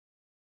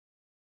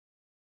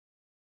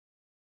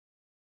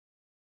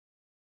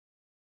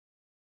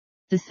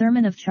The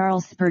Sermon of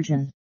Charles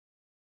Spurgeon.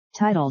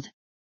 Titled,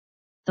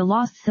 The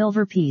Lost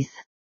Silver Piece.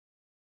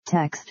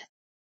 Text.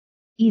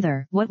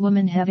 Either, what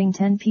woman having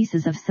 10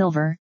 pieces of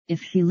silver,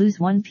 if she lose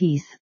one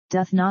piece,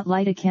 doth not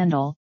light a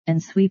candle,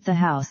 and sweep the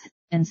house,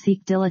 and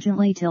seek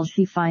diligently till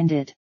she find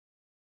it?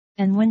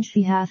 And when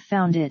she hath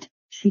found it,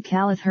 she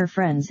calleth her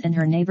friends and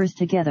her neighbors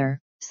together,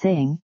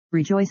 saying,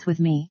 Rejoice with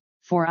me,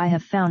 for I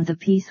have found the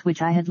piece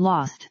which I had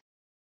lost.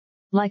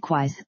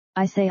 Likewise,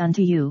 I say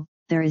unto you,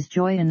 there is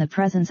joy in the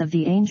presence of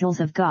the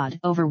angels of God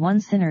over one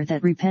sinner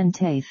that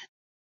repenteth.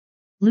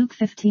 Luke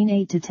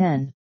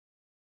 15:8-10.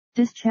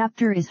 This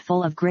chapter is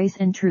full of grace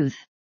and truth.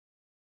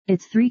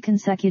 Its 3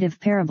 consecutive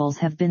parables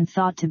have been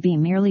thought to be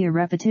merely a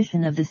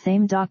repetition of the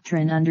same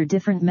doctrine under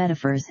different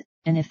metaphors,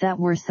 and if that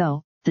were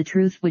so, the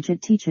truth which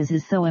it teaches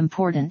is so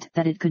important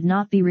that it could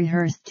not be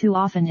rehearsed too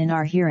often in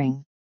our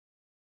hearing.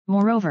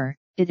 Moreover,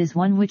 it is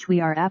one which we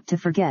are apt to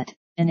forget,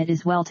 and it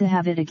is well to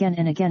have it again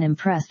and again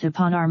impressed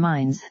upon our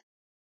minds.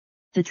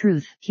 The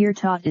truth here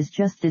taught is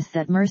just this,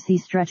 that mercy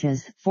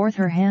stretches forth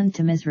her hand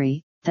to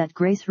misery, that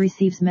grace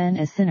receives men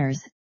as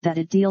sinners, that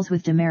it deals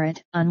with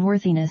demerit,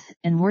 unworthiness,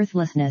 and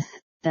worthlessness,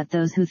 that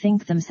those who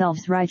think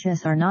themselves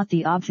righteous are not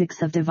the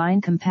objects of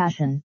divine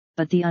compassion,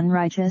 but the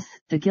unrighteous,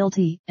 the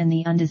guilty, and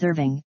the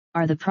undeserving,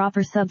 are the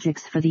proper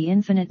subjects for the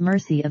infinite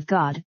mercy of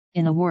God,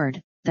 in a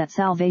word, that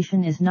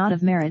salvation is not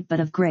of merit but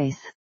of grace.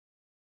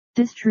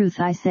 This truth,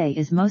 I say,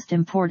 is most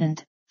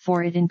important,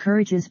 for it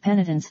encourages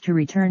penitents to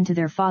return to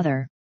their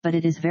Father, but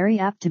it is very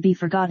apt to be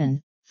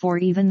forgotten, for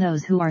even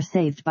those who are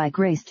saved by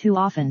grace too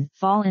often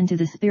fall into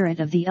the spirit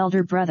of the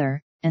elder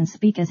brother, and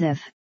speak as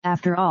if,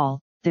 after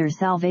all, their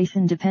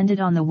salvation depended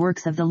on the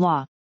works of the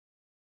law.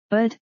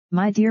 But,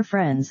 my dear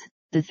friends,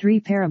 the 3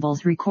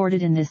 parables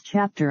recorded in this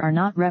chapter are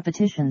not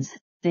repetitions,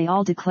 they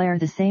all declare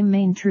the same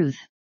main truth,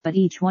 but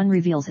each one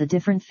reveals a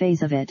different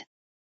phase of it.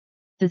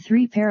 The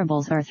 3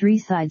 parables are 3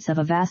 sides of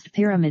a vast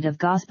pyramid of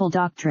gospel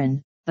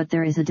doctrine, but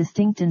there is a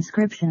distinct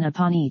inscription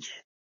upon each.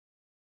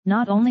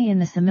 Not only in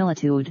the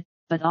similitude,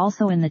 but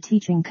also in the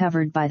teaching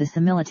covered by the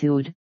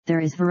similitude,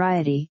 there is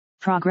variety,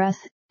 progress,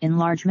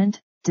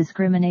 enlargement,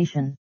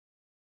 discrimination.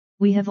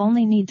 We have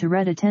only need to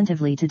read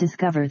attentively to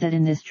discover that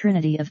in this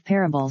trinity of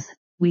parables,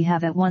 we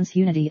have at once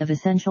unity of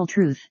essential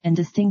truth and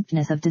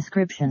distinctness of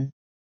description.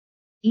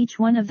 Each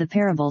one of the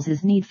parables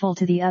is needful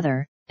to the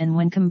other, and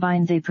when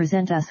combined they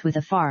present us with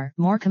a far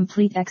more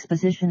complete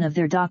exposition of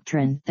their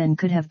doctrine than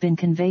could have been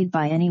conveyed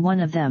by any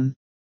one of them.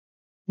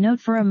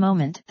 Note for a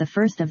moment the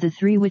first of the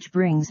 3, which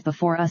brings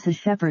before us a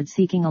shepherd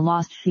seeking a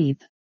lost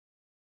sheep.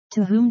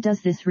 To whom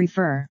does this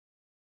refer?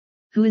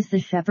 Who is the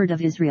shepherd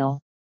of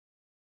Israel?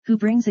 Who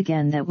brings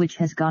again that which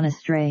has gone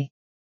astray?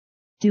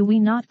 Do we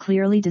not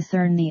clearly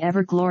discern the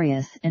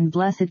ever-glorious and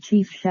blessed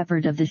chief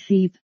shepherd of the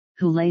sheep,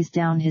 who lays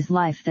down his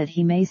life that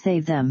he may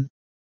save them?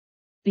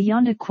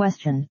 Beyond a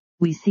question,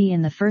 we see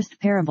in the first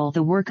parable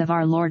the work of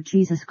our Lord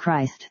Jesus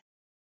Christ.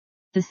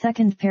 The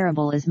second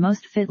parable is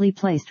most fitly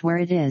placed where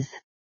it is.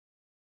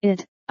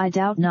 It, I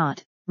doubt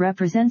not,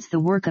 represents the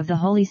work of the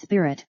Holy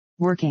Spirit,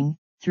 working,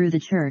 through the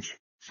Church,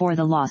 for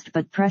the lost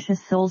but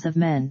precious souls of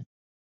men.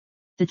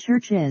 The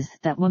Church is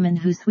that woman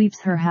who sweeps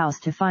her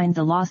house to find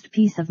the lost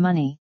piece of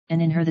money,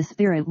 and in her the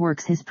Spirit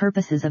works his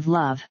purposes of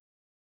love.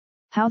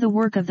 How the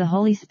work of the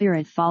Holy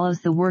Spirit follows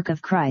the work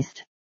of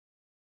Christ.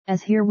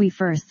 As here we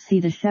first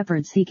see the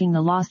shepherd seeking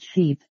the lost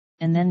sheep,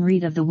 and then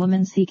read of the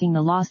woman seeking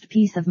the lost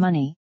piece of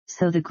money,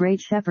 so the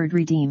great shepherd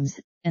redeems,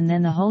 and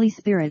then the Holy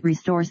Spirit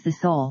restores the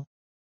soul.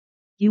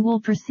 You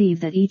will perceive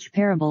that each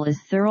parable is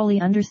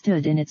thoroughly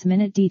understood in its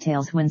minute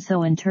details when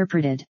so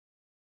interpreted.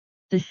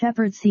 The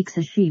shepherd seeks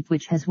a sheep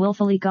which has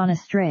willfully gone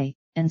astray,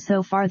 and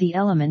so far the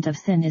element of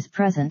sin is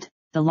present.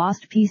 The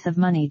lost piece of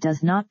money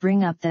does not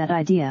bring up that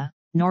idea,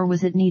 nor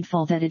was it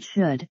needful that it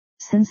should,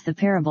 since the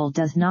parable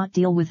does not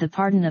deal with the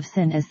pardon of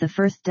sin as the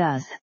first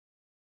does.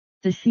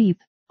 The sheep,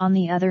 on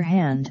the other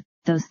hand,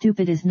 though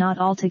stupid, is not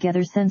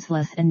altogether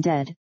senseless and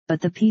dead, but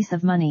the piece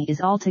of money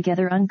is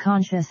altogether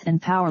unconscious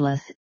and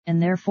powerless, and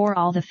therefore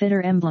all the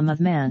fitter emblem of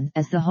man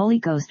as the Holy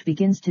Ghost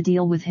begins to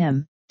deal with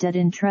him, dead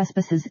in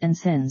trespasses and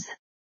sins.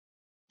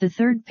 The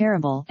third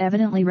parable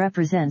evidently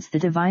represents the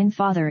Divine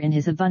Father in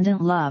his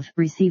abundant love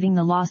receiving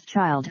the lost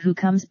child who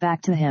comes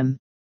back to him.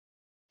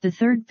 The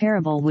third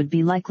parable would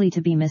be likely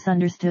to be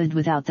misunderstood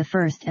without the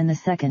first and the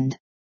second.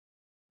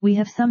 We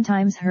have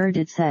sometimes heard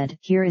it said,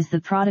 here is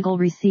the prodigal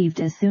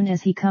received as soon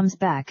as he comes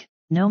back,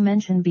 no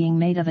mention being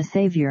made of a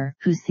Savior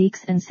who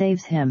seeks and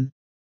saves him.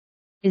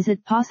 Is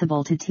it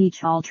possible to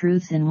teach all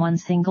truths in one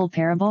single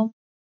parable?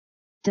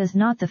 Does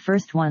not the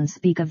first one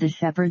speak of the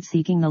shepherd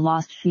seeking the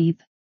lost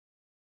sheep?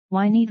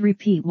 Why need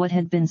repeat what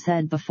had been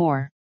said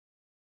before?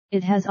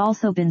 It has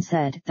also been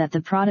said that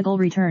the prodigal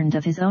returned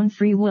of his own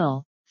free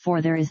will,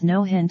 for there is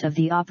no hint of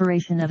the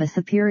operation of a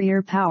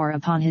superior power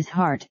upon his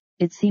heart.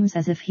 It seems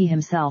as if he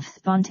himself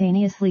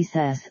spontaneously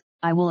says,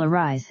 I will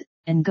arise,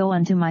 and go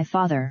unto my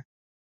Father.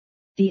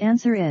 The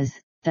answer is,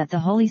 that the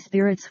Holy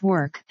Spirit's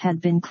work had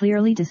been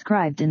clearly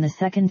described in the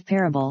second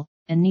parable,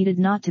 and needed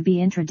not to be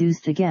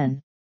introduced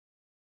again.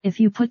 If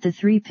you put the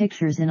 3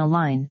 pictures in a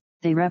line,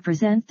 they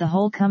represent the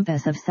whole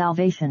compass of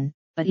salvation,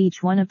 but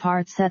each one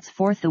apart sets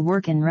forth the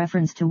work in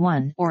reference to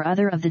one or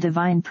other of the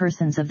divine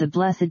persons of the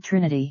Blessed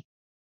Trinity.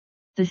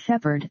 The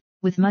shepherd,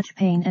 with much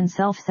pain and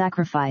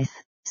self-sacrifice,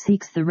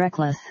 seeks the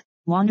reckless,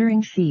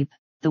 wandering sheep,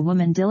 the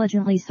woman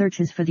diligently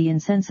searches for the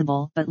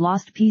insensible but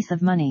lost piece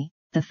of money,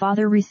 the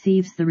father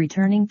receives the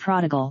returning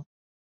prodigal.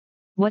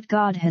 What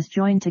God has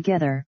joined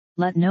together,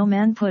 let no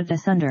man put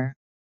asunder.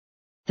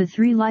 The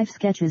three life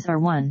sketches are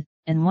one,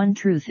 and one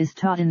truth is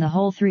taught in the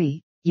whole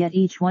three, yet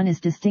each one is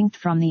distinct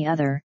from the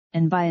other,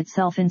 and by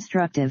itself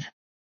instructive.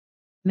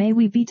 May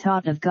we be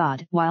taught of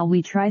God while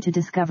we try to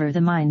discover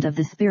the mind of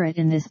the Spirit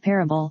in this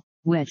parable,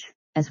 which,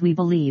 as we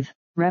believe,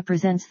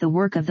 represents the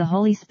work of the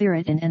Holy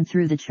Spirit in and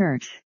through the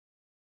Church.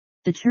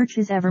 The Church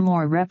is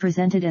evermore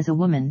represented as a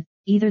woman,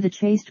 either the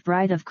chaste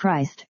bride of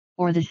Christ,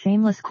 or the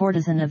shameless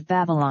courtesan of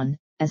Babylon.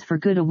 As for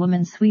good a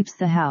woman sweeps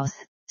the house,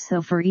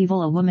 so for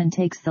evil a woman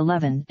takes the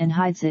leaven and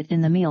hides it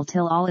in the meal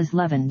till all is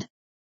leavened.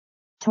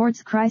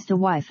 Towards Christ a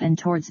wife and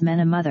towards men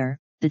a mother,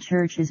 the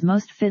Church is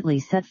most fitly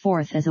set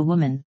forth as a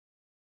woman.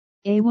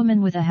 A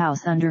woman with a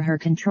house under her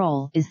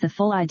control is the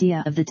full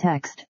idea of the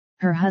text,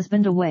 her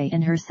husband away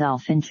and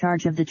herself in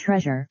charge of the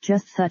treasure.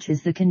 Just such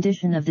is the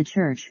condition of the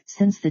Church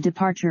since the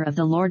departure of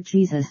the Lord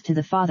Jesus to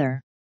the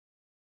Father.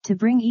 To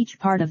bring each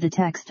part of the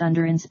text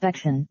under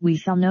inspection, we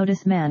shall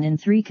notice man in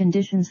three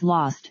conditions: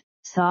 lost,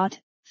 sought,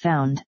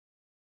 found.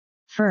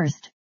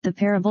 First, the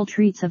parable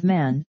treats of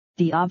man,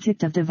 the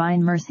object of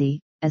divine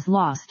mercy, as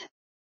lost.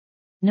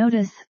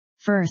 Notice,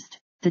 first,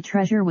 the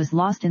treasure was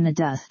lost in the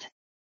dust.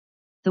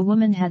 The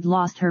woman had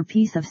lost her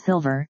piece of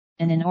silver,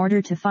 and in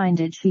order to find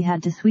it she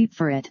had to sweep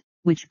for it,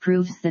 which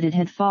proves that it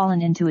had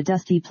fallen into a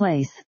dusty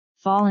place,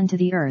 fallen to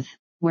the earth,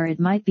 where it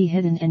might be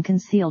hidden and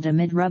concealed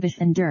amid rubbish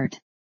and dirt.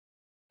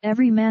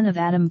 Every man of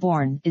Adam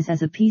born is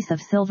as a piece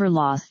of silver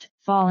lost,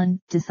 fallen,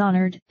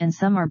 dishonored, and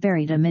some are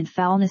buried amid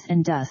foulness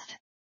and dust.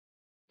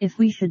 If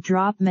we should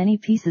drop many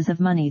pieces of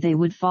money they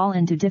would fall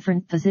into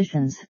different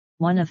positions.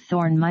 One of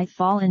thorn might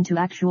fall into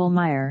actual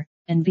mire,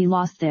 and be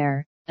lost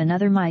there,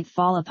 another might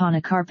fall upon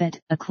a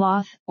carpet, a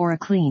cloth, or a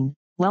clean,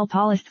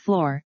 well-polished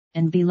floor,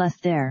 and be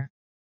left there.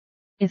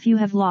 If you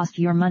have lost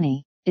your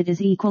money, it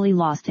is equally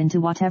lost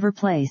into whatever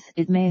place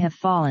it may have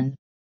fallen.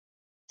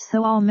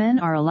 So all men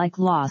are alike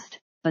lost,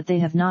 but they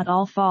have not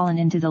all fallen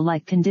into the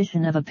like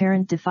condition of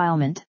apparent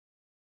defilement.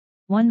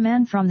 One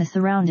man from the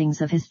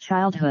surroundings of his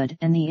childhood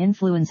and the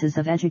influences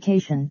of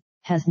education,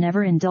 has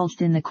never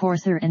indulged in the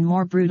coarser and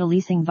more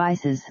brutalizing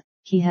vices,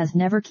 he has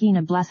never been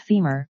a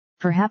blasphemer,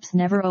 perhaps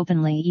never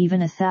openly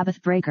even a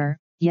Sabbath breaker,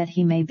 yet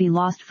he may be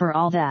lost for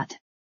all that.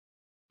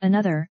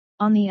 Another,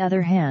 on the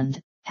other hand,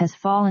 has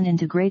fallen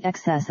into great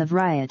excess of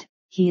riot,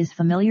 he is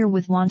familiar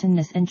with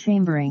wantonness and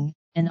chambering,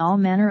 and all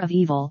manner of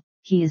evil,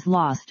 he is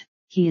lost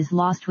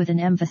with an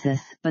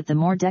emphasis, but the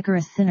more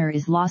decorous sinner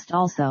is lost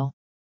also.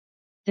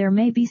 There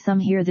may be some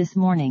here this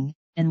morning,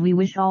 and we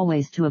wish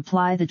always to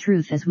apply the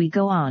truth as we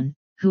go on,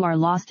 who are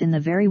lost in the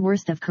very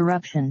worst of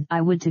corruption.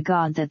 I would to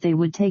God that they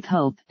would take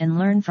hope and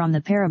learn from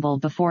the parable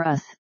before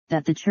us,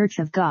 that the Church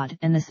of God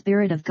and the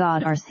Spirit of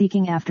God are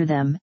seeking after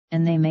them,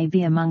 and they may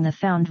be among the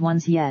found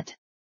ones yet.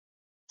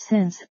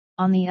 Since,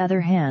 on the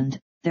other hand,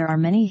 there are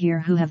many here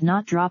who have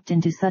not dropped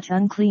into such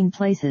unclean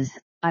places,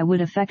 I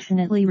would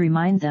affectionately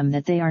remind them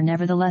that they are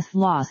nevertheless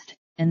lost,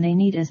 and they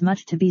need as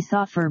much to be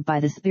sought for by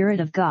the Spirit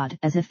of God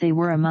as if they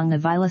were among the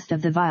vilest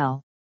of the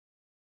vile.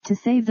 To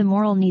save the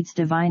moral needs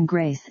divine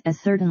grace as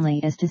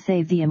certainly as to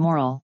save the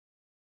immoral.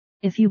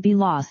 If you be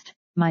lost,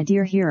 my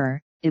dear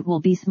hearer, it will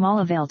be small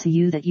avail to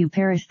you that you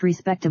perished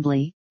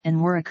respectably, and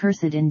were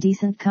accursed in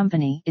decent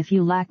company if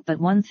you lack but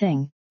one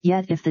thing,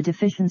 yet if the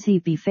deficiency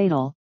be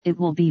fatal, it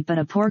will be but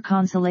a poor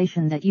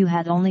consolation that you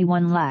had only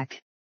one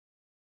lack.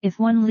 If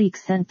one leak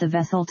sent the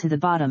vessel to the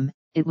bottom,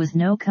 it was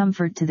no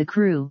comfort to the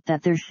crew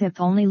that their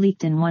ship only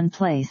leaked in one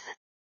place.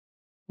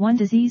 One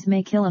disease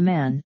may kill a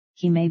man,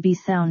 he may be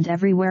sound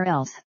everywhere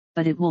else,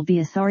 but it will be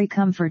a sorry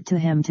comfort to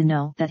him to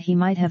know that he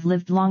might have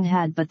lived long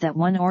had but that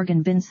one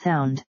organ been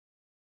sound.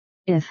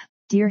 If,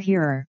 dear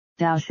hearer,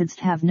 thou shouldst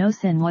have no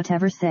sin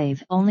whatever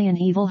save only an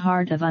evil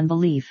heart of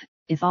unbelief,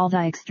 if all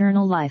thy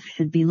external life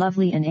should be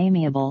lovely and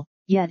amiable,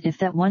 yet if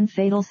that one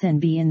fatal sin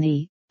be in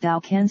thee, thou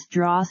canst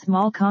draw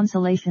small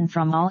consolation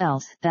from all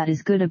else that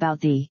is good about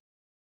thee.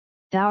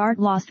 Thou art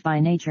lost by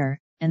nature,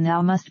 and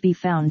thou must be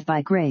found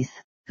by grace,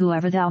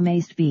 whoever thou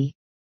mayst be.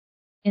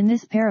 In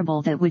this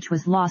parable that which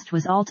was lost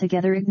was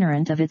altogether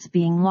ignorant of its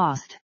being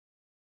lost.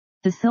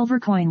 The silver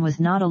coin was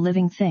not a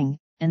living thing,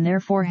 and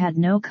therefore had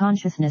no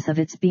consciousness of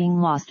its being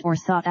lost or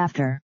sought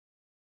after.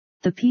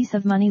 The piece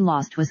of money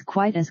lost was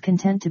quite as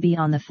content to be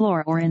on the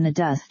floor or in the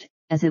dust,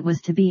 as it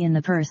was to be in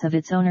the purse of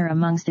its owner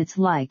amongst its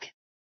like.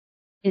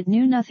 It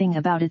knew nothing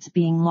about its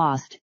being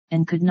lost,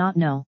 and could not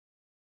know.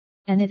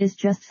 And it is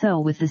just so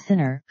with the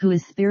sinner who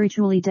is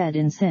spiritually dead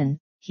in sin.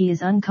 He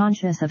is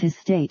unconscious of his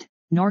state,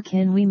 nor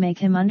can we make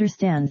him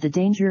understand the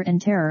danger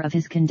and terror of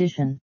his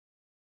condition.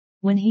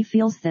 When he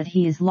feels that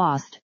he is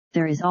lost,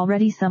 there is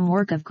already some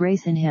work of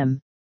grace in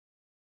him.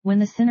 When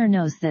the sinner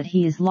knows that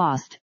he is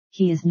lost,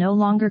 he is no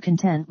longer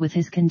content with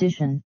his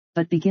condition,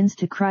 but begins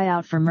to cry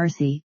out for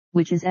mercy,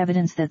 which is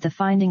evidence that the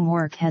finding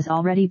work has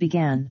already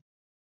begun.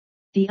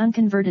 The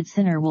unconverted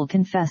sinner will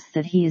confess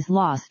that he is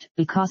lost,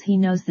 because he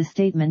knows the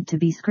statement to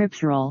be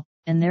scriptural,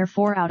 and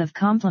therefore out of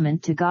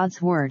compliment to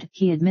God's word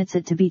he admits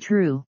it to be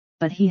true,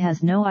 but he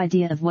has no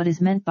idea of what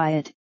is meant by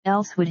it,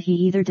 else would he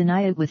either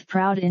deny it with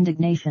proud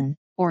indignation,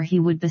 or he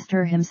would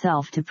bestir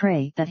himself to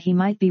pray that he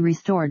might be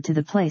restored to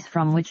the place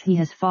from which he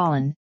has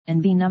fallen,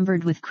 and be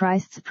numbered with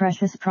Christ's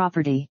precious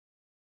property.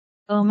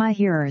 O my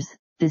hearers,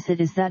 this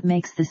it is that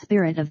makes the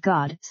Spirit of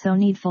God so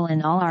needful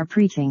in all our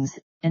preachings,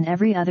 and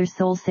every other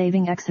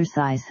soul-saving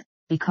exercise,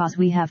 because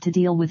we have to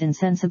deal with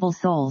insensible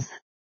souls.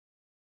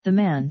 The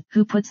man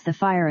who puts the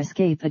fire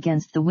escape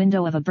against the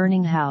window of a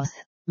burning house,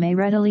 may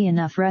readily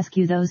enough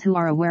rescue those who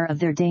are aware of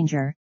their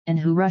danger, and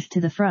who rush to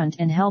the front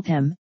and help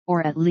him,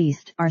 or at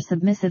least are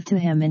submissive to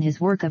him in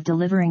his work of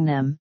delivering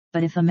them.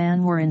 But if a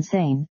man were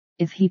insane,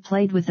 if he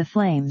played with the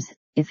flames,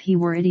 if he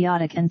were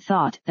idiotic and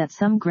thought that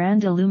some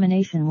grand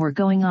illumination were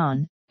going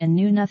on, and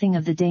knew nothing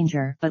of the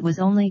danger but was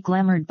only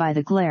glamoured by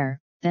the glare,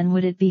 then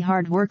would it be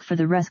hard work for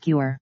the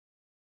rescuer.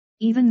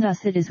 Even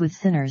thus it is with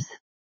sinners.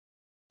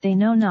 They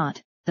know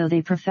not, though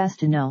they profess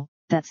to know,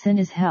 that sin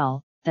is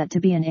hell, that to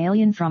be an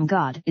alien from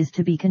God is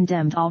to be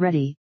condemned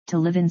already, to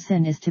live in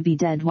sin is to be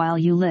dead while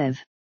you live.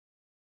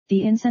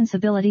 The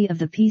insensibility of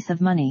the piece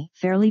of money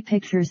fairly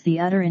pictures the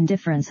utter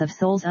indifference of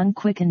souls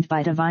unquickened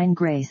by divine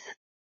grace.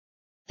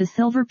 The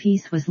silver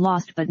piece was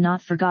lost but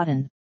not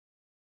forgotten.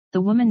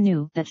 The woman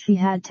knew that she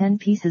had 10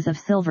 pieces of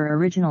silver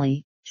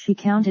originally, she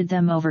counted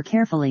them over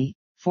carefully,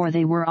 for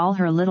they were all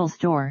her little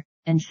store,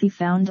 and she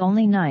found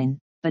only 9,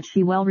 but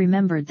she well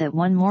remembered that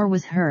one more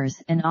was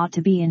hers and ought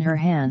to be in her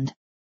hand.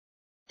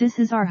 This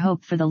is our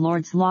hope for the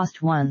Lord's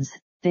lost ones.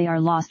 They are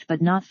lost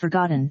but not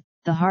forgotten,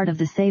 the heart of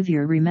the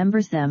Savior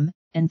remembers them,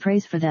 and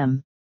prays for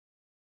them.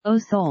 O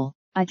soul,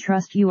 I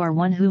trust you are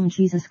one whom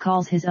Jesus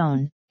calls his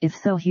own, if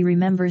so he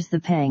remembers the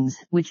pangs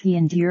which he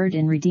endured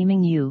in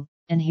redeeming you,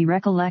 and he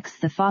recollects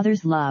the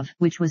Father's love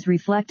which was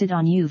reflected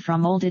on you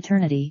from old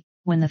eternity,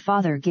 when the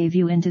Father gave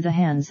you into the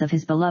hands of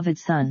his beloved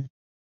Son.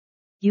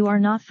 You are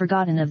not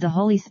forgotten of the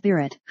Holy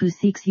Spirit who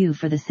seeks you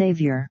for the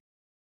Savior.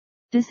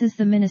 This is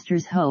the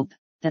minister's hope,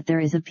 that there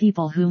is a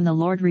people whom the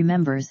Lord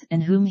remembers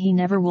and whom he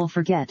never will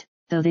forget,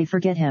 though they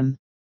forget him.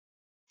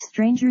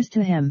 Strangers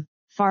to him,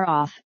 far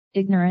off,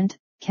 ignorant,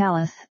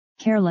 callous,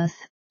 careless,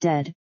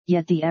 dead,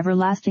 yet the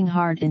everlasting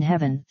heart in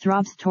heaven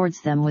throbs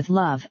towards them with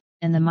love,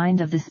 and the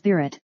mind of the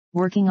Spirit,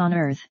 working on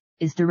earth,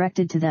 is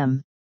directed to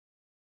them.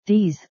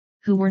 These,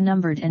 who were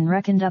numbered and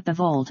reckoned up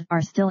of old,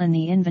 are still in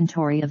the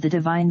inventory of the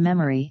divine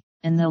memory,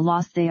 and though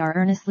lost they are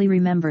earnestly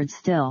remembered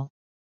still.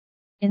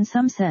 In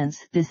some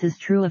sense this is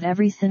true of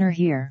every sinner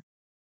here.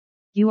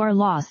 You are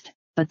lost,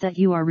 but that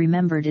you are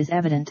remembered is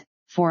evident,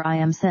 for I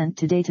am sent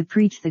today to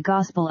preach the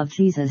gospel of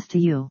Jesus to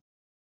you.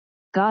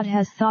 God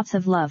has thoughts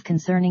of love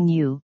concerning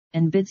you,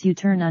 and bids you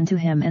turn unto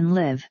him and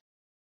live.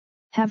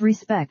 Have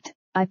respect,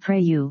 I pray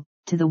you,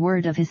 to the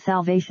word of his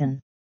salvation.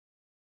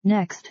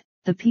 Next,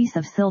 the piece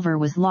of silver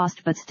was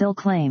lost but still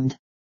claimed.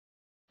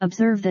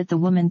 Observe that the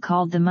woman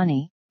called the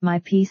money, my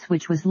piece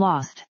which was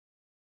lost.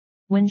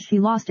 When she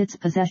lost its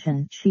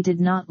possession she did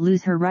not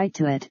lose her right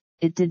to it.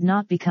 It did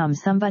not become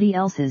somebody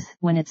else's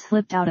when it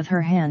slipped out of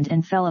her hand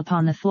and fell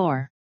upon the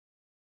floor.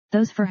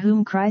 Those for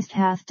whom Christ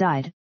hath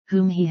died,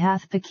 whom he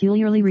hath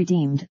peculiarly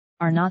redeemed,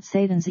 are not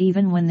Satan's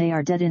even when they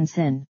are dead in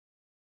sin.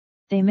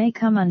 They may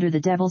come under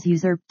the devil's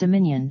usurped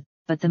dominion,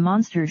 but the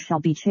monster shall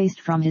be chased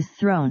from his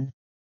throne.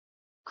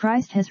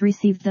 Christ has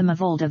received them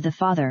of old of the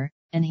Father,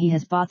 and he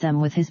has bought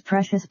them with his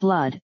precious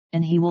blood,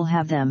 and he will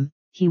have them,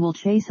 he will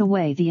chase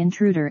away the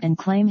intruder and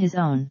claim his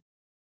own.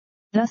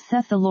 Thus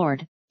saith the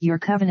Lord, your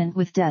covenant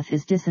with death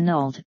is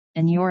disannulled,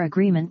 and your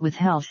agreement with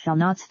hell shall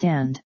not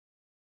stand.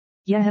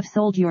 Ye have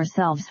sold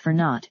yourselves for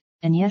naught,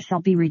 and ye shall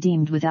be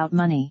redeemed without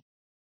money.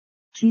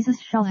 Jesus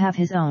shall have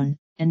his own,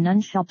 and none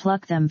shall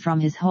pluck them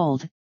from his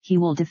hold, he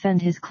will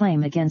defend his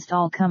claim against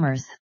all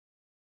comers.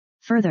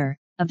 Further,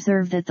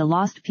 observe that the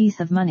lost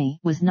piece of money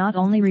was not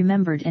only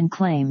remembered and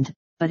claimed,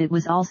 but it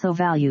was also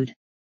valued.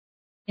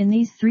 In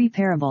these 3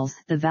 parables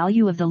the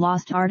value of the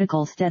lost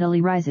article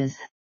steadily rises.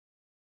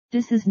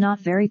 This is not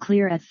very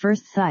clear at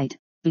first sight,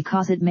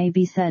 because it may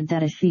be said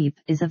that a sheep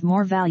is of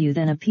more value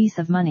than a piece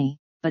of money,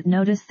 but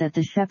notice that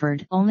the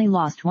shepherd only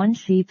lost 1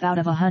 sheep out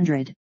of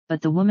 100,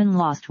 but the woman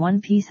lost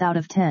 1 piece out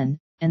of 10,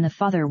 and the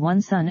father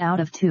 1 son out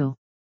of 2.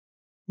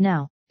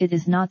 Now, it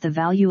is not the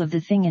value of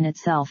the thing in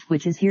itself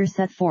which is here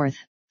set forth,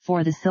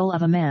 for the soul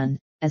of a man,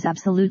 as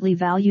absolutely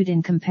valued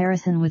in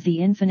comparison with the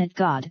infinite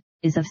God,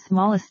 is of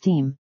small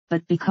esteem,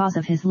 but because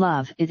of his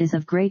love it is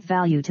of great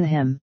value to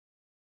him.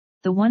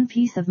 The 1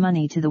 piece of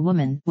money to the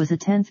woman was a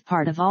 10th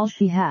part of all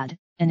she had,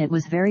 and it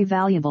was very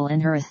valuable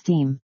in her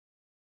esteem.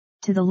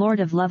 To the Lord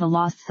of love a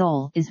lost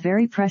soul is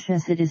very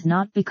precious. It is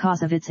not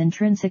because of its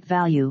intrinsic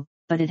value,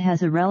 but it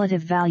has a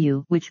relative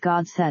value which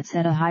God sets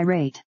at a high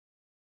rate.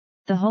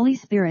 The Holy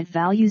Spirit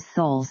values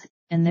souls,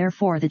 and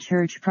therefore the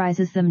Church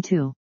prizes them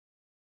too.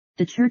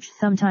 The Church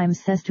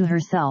sometimes says to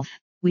herself,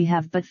 we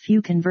have but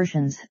few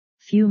conversions,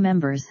 few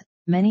members,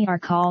 many are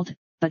called,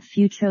 but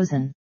few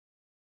chosen.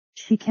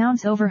 She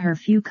counts over her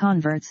few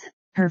converts,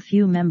 her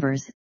few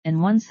members,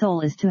 and one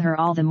soul is to her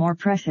all the more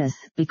precious,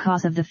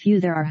 because of the few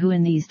there are who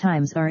in these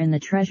times are in the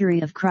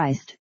treasury of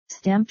Christ,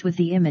 stamped with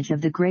the image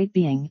of the great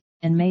being,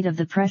 and made of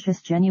the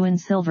precious genuine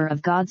silver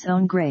of God's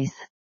own grace.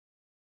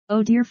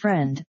 Oh dear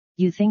friend,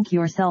 you think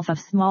yourself of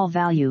small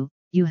value,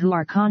 you who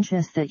are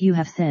conscious that you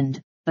have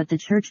sinned, but the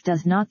Church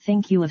does not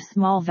think you of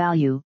small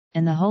value,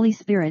 and the Holy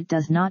Spirit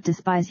does not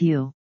despise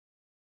you.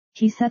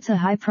 He sets a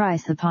high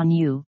price upon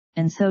you,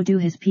 and so do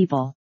His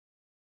people.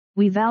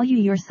 We value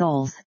your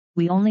souls,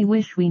 we only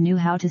wish we knew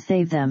how to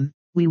save them,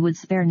 we would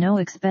spare no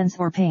expense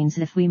or pains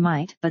if we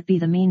might but be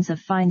the means of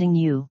finding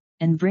you,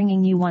 and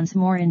bringing you once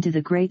more into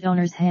the great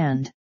Owner's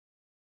hand.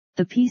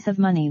 The piece of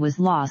money was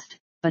lost,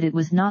 but it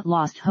was not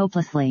lost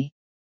hopelessly.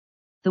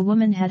 The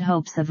woman had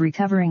hopes of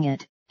recovering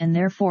it, and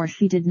therefore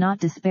she did not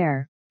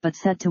despair, but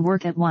set to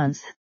work at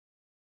once.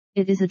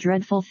 It is a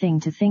dreadful thing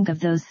to think of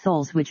those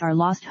souls which are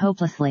lost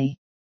hopelessly.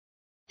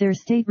 Their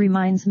state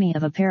reminds me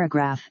of a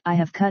paragraph I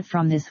have cut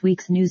from this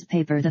week's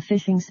newspaper. The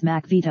fishing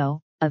smack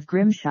Vito, of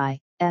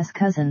Grimshy's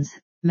cousins,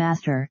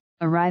 master,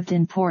 arrived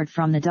in port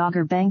from the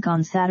Dogger Bank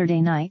on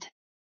Saturday night.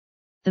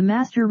 The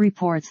master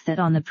reports that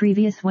on the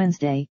previous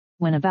Wednesday,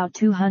 when about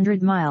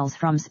 200 miles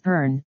from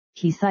Spurgeon,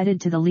 he sighted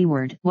to the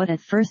leeward what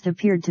at first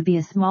appeared to be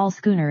a small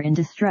schooner in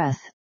distress,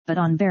 but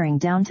on bearing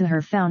down to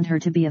her found her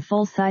to be a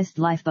full-sized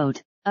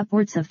lifeboat,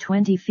 upwards of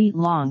 20 feet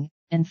long,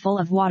 and full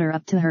of water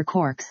up to her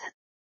corks.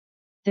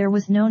 There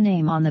was no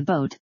name on the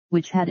boat,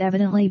 which had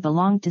evidently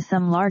belonged to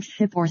some large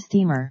ship or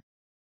steamer.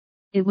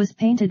 It was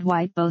painted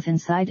white both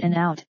inside and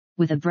out,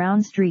 with a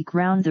brown streak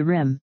round the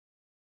rim.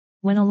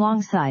 When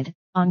alongside,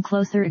 on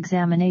closer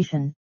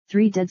examination,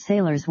 3 dead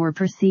sailors were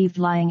perceived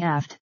lying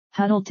aft,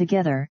 huddled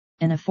together,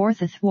 and a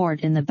fourth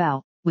athwart in the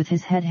bow, with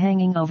his head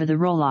hanging over the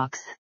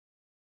rowlocks.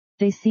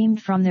 They seemed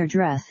from their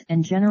dress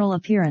and general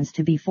appearance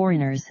to be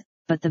foreigners,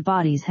 but the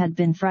bodies had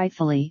been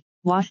frightfully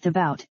washed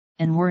about,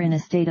 and were in a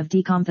state of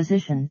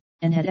decomposition,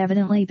 and had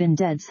evidently been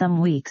dead some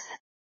weeks.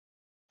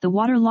 The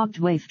waterlogged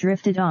waif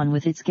drifted on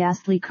with its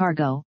ghastly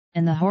cargo,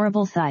 and the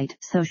horrible sight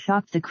so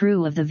shocked the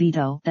crew of the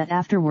Vito that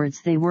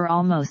afterwards they were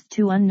almost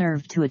too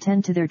unnerved to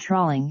attend to their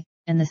trawling,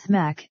 and the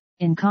smack,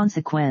 in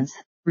consequence,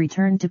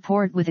 returned to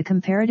port with a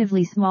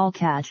comparatively small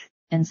catch,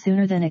 and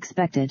sooner than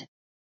expected.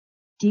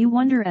 Do you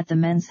wonder at the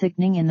men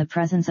sickening in the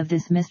presence of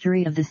this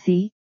mystery of the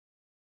sea?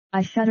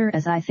 I shudder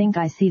as I think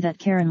I see that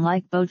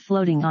Karen-like boat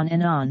floating on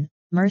and on.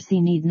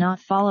 Mercy need not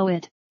follow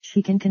it,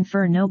 she can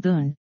confer no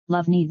boon,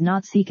 love need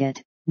not seek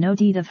it, no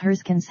deed of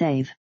hers can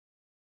save.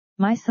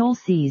 My soul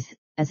sees,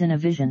 as in a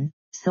vision,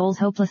 souls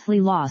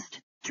hopelessly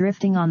lost,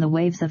 drifting on the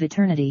waves of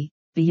eternity,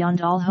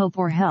 beyond all hope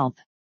or help.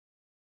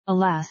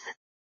 Alas!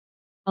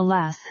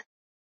 Alas!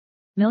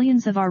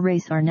 Millions of our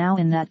race are now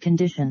in that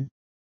condition.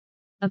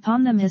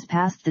 Upon them has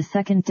passed the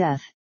second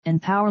death,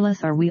 and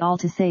powerless are we all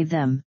to save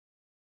them.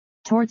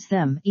 Towards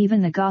them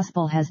even the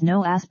gospel has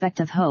no aspect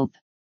of hope.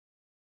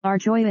 Our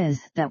joy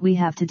is that we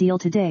have to deal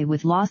today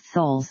with lost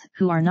souls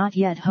who are not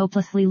yet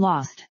hopelessly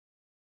lost.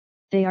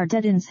 They are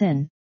dead in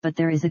sin, but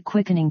there is a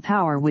quickening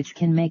power which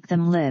can make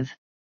them live.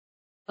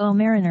 O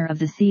mariner of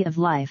the sea of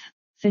life,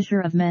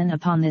 fisher of men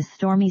upon this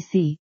stormy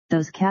sea,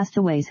 those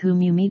castaways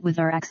whom you meet with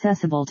are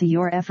accessible to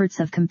your efforts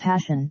of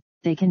compassion,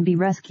 they can be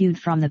rescued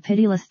from the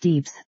pitiless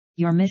deeps,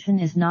 your mission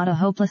is not a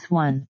hopeless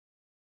one.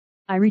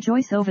 I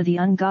rejoice over the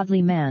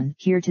ungodly man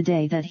here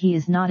today that he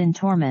is not in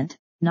torment,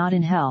 not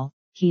in hell.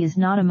 He is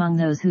not among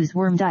those whose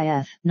worm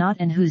dieth not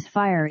and whose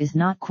fire is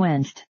not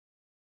quenched.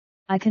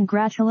 I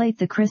congratulate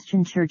the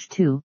Christian Church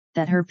too,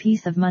 that her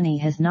piece of money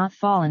has not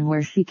fallen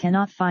where she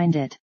cannot find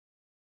it.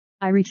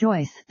 I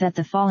rejoice that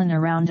the fallen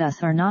around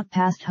us are not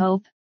past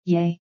hope,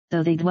 yea,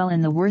 though they dwell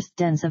in the worst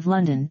dens of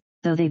London,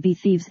 though they be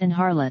thieves and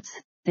harlots,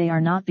 they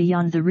are not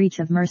beyond the reach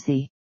of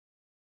mercy.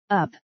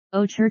 Up,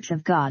 O Church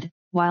of God,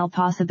 while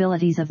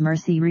possibilities of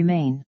mercy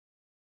remain.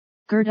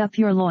 Gird up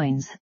your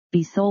loins,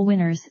 be soul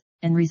winners,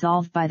 and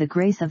resolve by the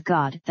grace of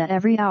God that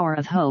every hour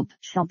of hope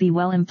shall be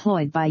well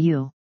employed by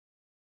you.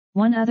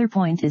 One other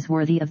point is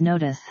worthy of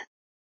notice.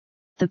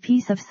 The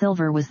piece of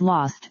silver was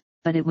lost,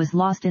 but it was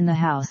lost in the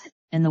house,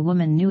 and the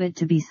woman knew it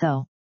to be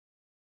so.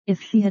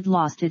 If she had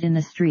lost it in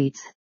the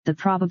streets, the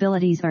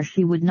probabilities are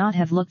she would not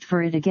have looked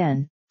for it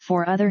again,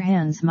 for other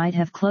hands might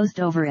have closed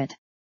over it.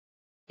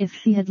 If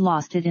she had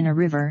lost it in a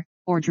river,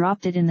 or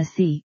dropped it in the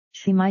sea,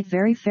 she might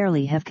very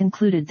fairly have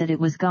concluded that it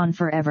was gone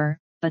forever,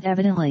 but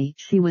evidently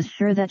she was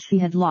sure that she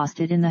had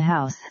lost it in the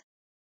house.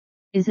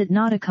 Is it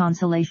not a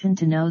consolation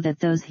to know that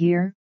those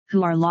here,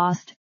 who are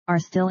lost, are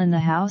still in the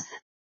house?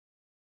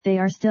 They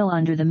are still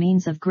under the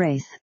means of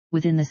grace,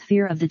 within the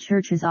sphere of the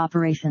Church's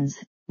operations,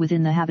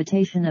 within the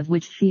habitation of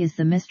which she is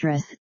the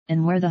mistress,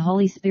 and where the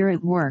Holy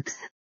Spirit works.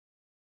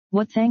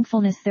 What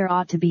thankfulness there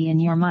ought to be in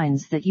your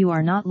minds that you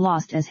are not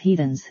lost as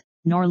heathens,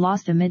 nor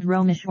lost amid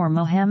Romish or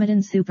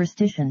Mohammedan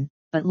superstition,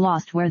 but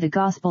lost where the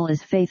gospel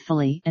is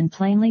faithfully and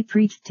plainly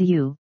preached to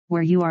you,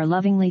 where you are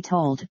lovingly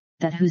told,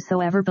 that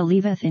whosoever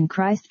believeth in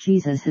Christ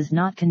Jesus is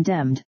not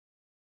condemned.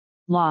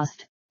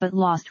 lost, but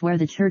lost where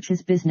the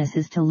church's business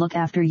is to look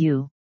after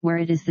you, where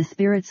it is the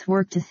Spirit's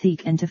work to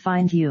seek and to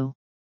find you.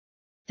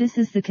 This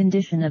is the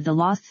condition of the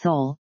lost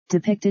soul,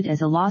 depicted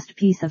as a lost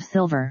piece of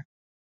silver.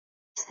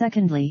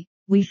 Secondly,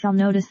 we shall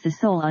notice the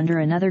soul under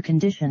another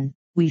condition,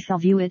 we shall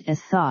view it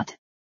as sought.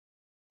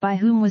 By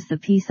whom was the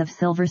piece of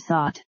silver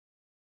sought?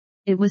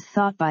 It was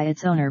sought by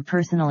its owner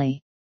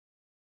personally.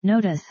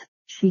 Notice,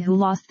 she who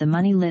lost the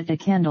money lit a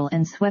candle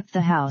and swept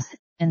the house,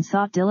 and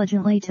sought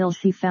diligently till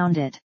she found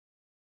it.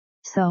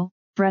 So,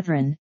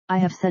 brethren, I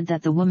have said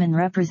that the woman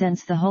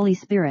represents the Holy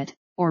Spirit,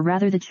 or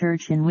rather the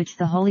church in which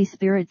the Holy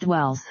Spirit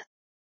dwells.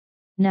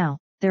 Now,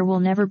 there will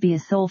never be a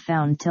soul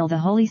found till the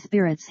Holy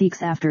Spirit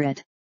seeks after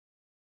it.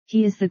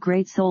 He is the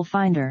great soul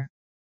finder.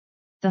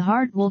 The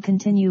heart will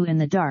continue in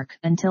the dark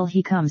until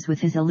he comes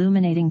with his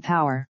illuminating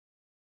power.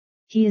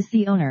 He is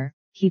the owner,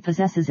 he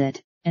possesses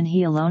it, and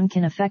he alone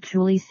can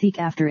effectually seek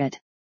after it.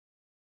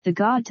 The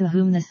God to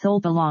whom the soul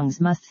belongs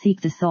must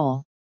seek the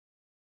soul.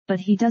 But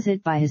he does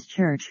it by his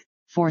church,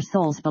 for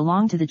souls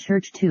belong to the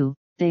church too,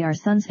 they are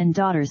sons and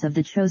daughters of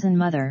the chosen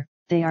mother,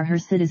 they are her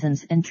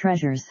citizens and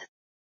treasures.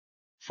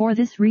 For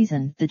this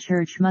reason the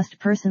church must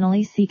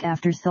personally seek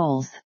after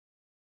souls.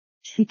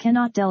 She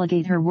cannot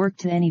delegate her work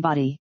to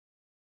anybody.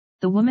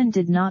 The woman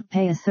did not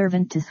pay a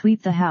servant to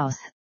sweep the house,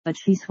 but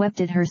she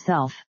swept it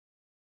herself.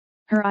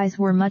 Her eyes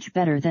were much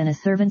better than a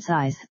servant's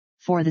eyes,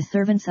 for the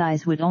servant's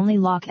eyes would only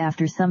look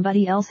after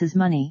somebody else's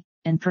money,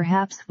 and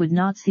perhaps would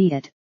not see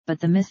it,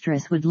 but the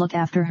mistress would look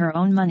after her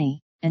own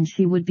money, and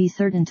she would be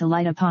certain to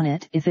light upon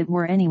it if it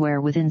were anywhere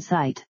within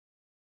sight.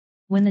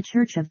 When the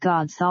Church of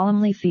God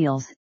solemnly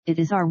feels, it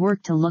is our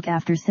work to look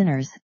after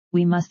sinners,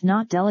 we must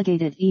not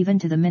delegate it even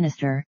to the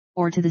minister,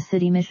 or to the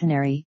city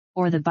missionary,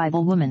 or the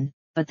Bible woman,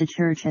 but the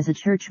church as a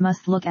church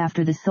must look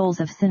after the souls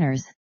of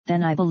sinners,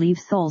 then I believe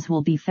souls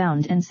will be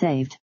found and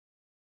saved.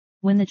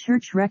 When the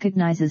church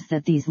recognizes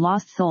that these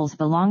lost souls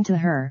belong to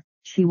her,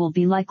 she will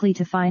be likely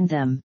to find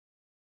them.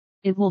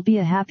 It will be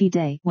a happy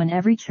day when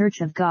every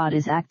church of God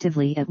is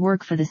actively at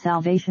work for the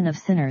salvation of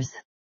sinners.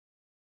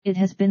 It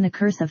has been the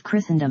curse of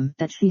Christendom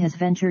that she has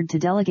ventured to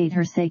delegate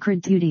her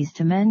sacred duties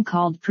to men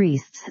called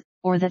priests,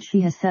 or that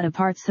she has set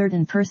apart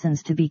certain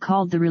persons to be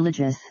called the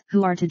religious,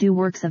 who are to do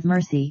works of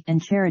mercy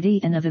and charity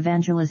and of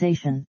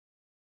evangelization.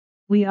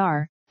 We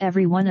are,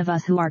 every one of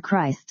us who are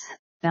Christ's,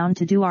 bound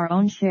to do our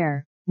own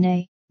share,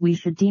 nay, we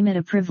should deem it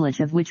a privilege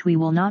of which we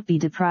will not be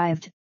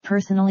deprived,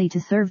 personally to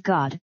serve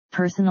God,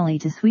 personally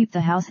to sweep the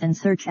house and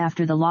search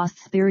after the lost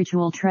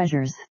spiritual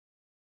treasures.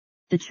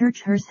 The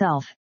Church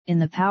herself, in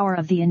the power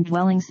of the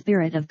indwelling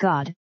Spirit of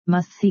God,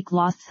 must seek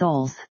lost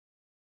souls.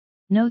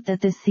 Note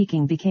that this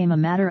seeking became a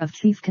matter of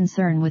chief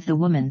concern with the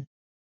woman.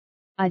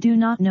 I do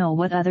not know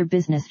what other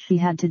business she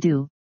had to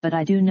do, but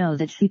I do know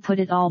that she put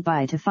it all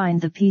by to find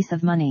the piece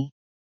of money.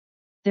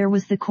 There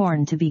was the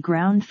corn to be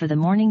ground for the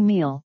morning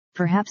meal,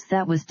 perhaps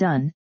that was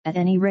done, at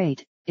any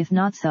rate, if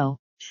not so,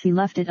 she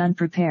left it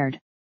unprepared.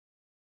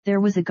 There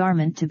was a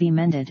garment to be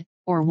mended,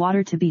 or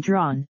water to be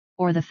drawn,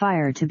 or the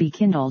fire to be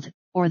kindled,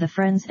 or the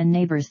friends and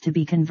neighbors to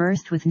be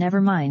conversed with.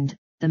 Never mind,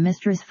 the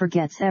mistress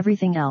forgets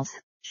everything else,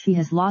 she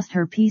has lost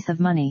her piece of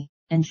money,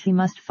 and she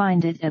must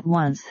find it at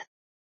once.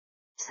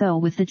 So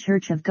with the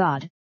Church of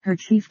God, her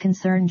chief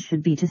concern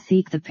should be to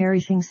seek the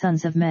perishing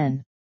sons of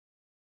men.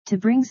 To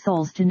bring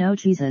souls to know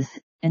Jesus,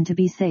 and to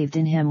be saved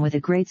in him with a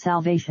great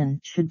salvation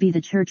should be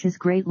the Church's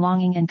great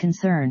longing and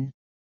concern.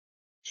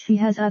 She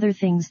has other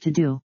things to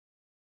do.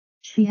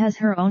 She has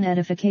her own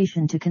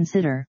edification to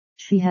consider,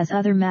 she has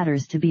other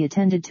matters to be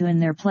attended to in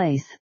their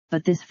place,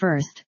 but this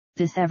first,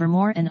 this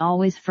evermore and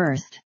always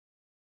first.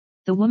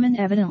 The woman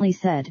evidently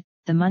said,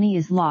 the money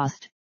is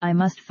lost, I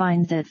must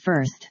find that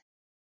first.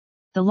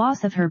 The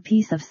loss of her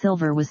piece of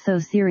silver was so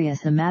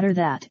serious a matter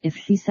that if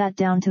she sat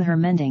down to her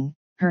mending,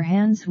 her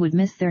hands would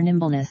miss their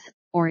nimbleness,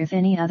 or if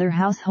any other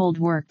household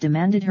work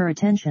demanded her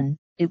attention,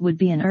 it would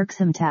be an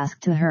irksome task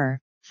to her,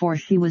 for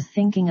she was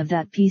thinking of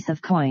that piece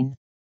of coin.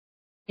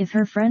 If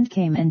her friend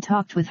came and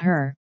talked with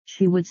her,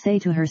 she would say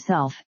to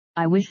herself,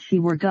 I wish she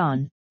were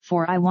gone,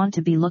 for I want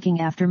to be looking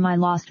after my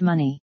lost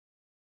money.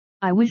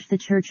 I wish the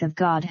Church of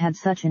God had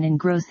such an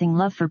engrossing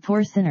love for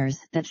poor sinners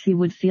that she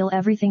would feel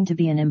everything to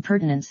be an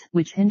impertinence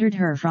which hindered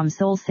her from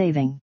soul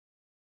saving.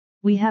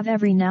 We have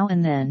every now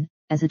and then,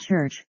 as a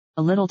church,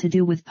 a little to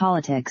do with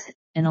politics,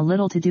 and a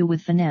little to do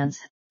with finance,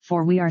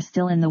 for we are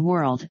still in the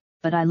world,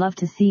 but I love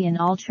to see in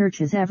all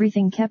churches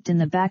everything kept in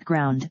the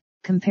background,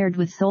 compared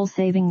with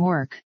soul-saving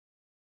work.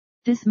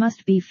 This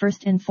must be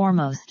first and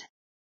foremost.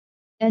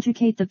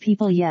 Educate the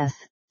people. Yes,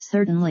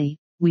 certainly,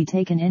 we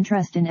take an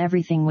interest in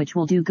everything which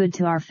will do good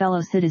to our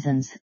fellow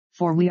citizens,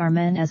 for we are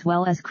men as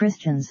well as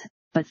Christians,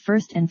 but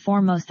first and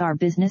foremost our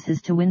business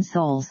is to win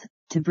souls,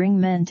 to bring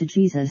men to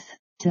Jesus,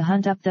 to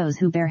hunt up those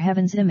who bear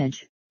heaven's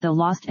image, though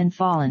lost and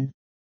fallen.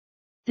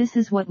 This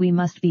is what we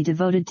must be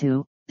devoted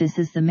to, this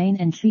is the main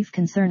and chief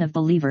concern of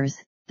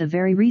believers, the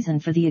very reason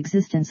for the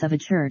existence of a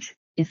church.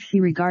 If she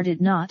regard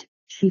it not,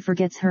 she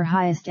forgets her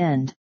highest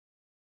end.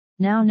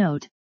 Now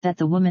note, that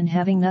the woman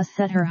having thus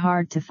set her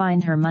heart to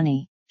find her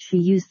money, she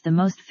used the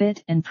most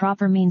fit and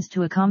proper means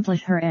to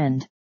accomplish her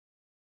end.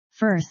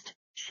 First,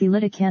 she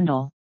lit a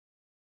candle.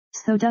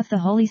 So doth the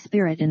Holy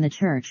Spirit in the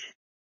Church.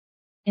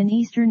 In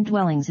Eastern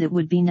dwellings it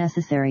would be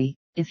necessary,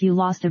 if you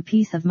lost a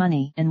piece of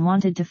money and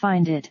wanted to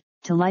find it,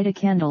 to light a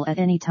candle at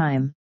any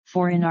time,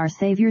 for in our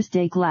Saviour's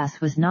day glass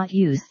was not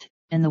used,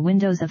 and the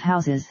windows of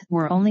houses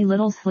were only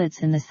little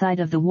slits in the side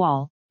of the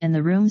wall, and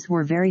the rooms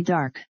were very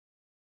dark.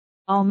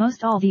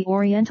 Almost all the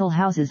Oriental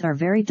houses are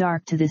very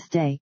dark to this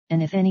day,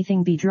 and if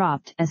anything be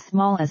dropped as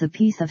small as a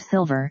piece of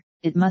silver,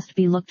 it must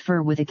be looked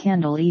for with a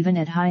candle even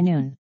at high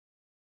noon.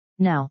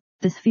 Now,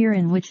 the sphere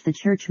in which the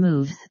Church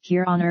moves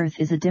here on earth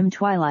is a dim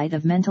twilight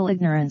of mental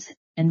ignorance,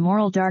 and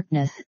moral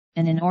darkness,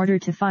 and in order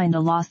to find a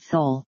lost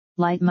soul,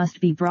 light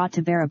must be brought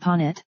to bear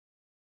upon it.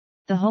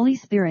 The Holy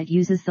Spirit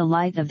uses the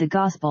light of the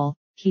gospel,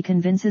 he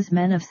convinces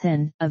men of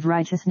sin, of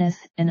righteousness,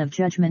 and of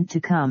judgment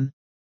to come.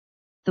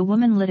 The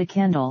woman lit a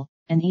candle,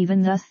 and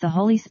even thus the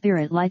Holy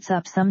Spirit lights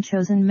up some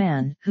chosen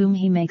man whom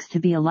he makes to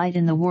be a light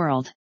in the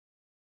world.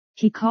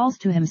 He calls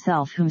to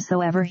himself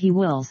whomsoever he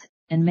wills,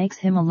 and makes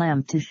him a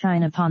lamp to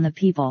shine upon the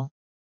people.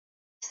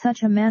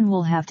 Such a man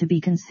will have to be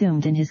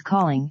consumed in his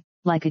calling,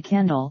 like a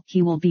candle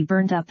he will be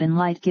burnt up in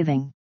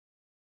light-giving.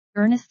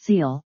 Earnest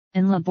zeal,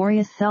 and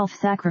laborious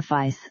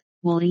self-sacrifice,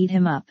 will eat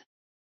him up.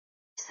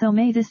 So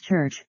may this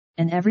Church,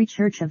 and every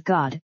Church of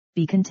God,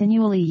 be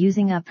continually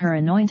using up her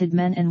anointed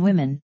men and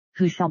women,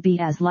 who shall be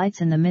as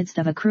lights in the midst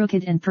of a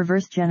crooked and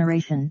perverse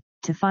generation,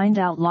 to find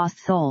out lost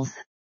souls.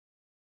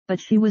 But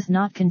she was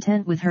not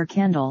content with her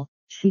candle,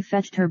 she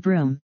fetched her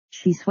broom,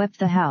 she swept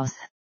the house.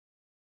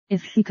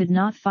 If she could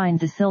not find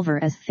the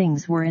silver as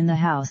things were in the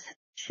house,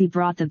 she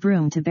brought the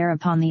broom to bear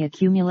upon the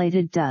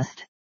accumulated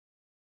dust.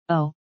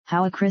 Oh,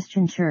 how a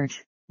Christian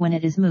Church, when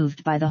it is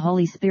moved by the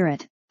Holy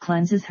Spirit,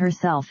 cleanses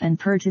herself and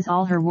purges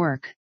all her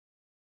work.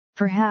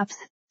 Perhaps,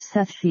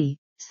 saith she,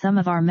 some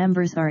of our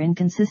members are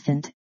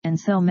inconsistent, and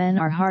so men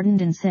are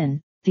hardened in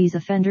sin, these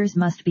offenders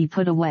must be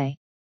put away.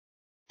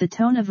 The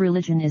tone of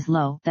religion is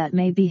low that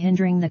may be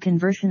hindering the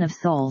conversion of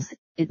souls,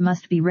 it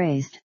must be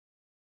raised.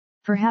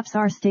 Perhaps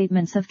our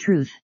statements of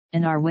truth,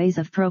 and our ways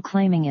of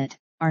proclaiming it,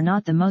 are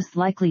not the most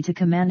likely to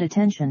command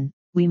attention,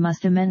 we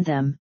must amend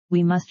them,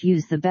 we must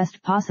use the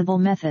best possible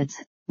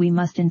methods, we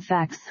must in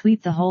fact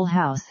sweep the whole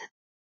house.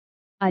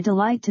 I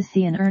delight to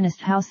see an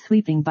earnest house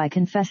sweeping by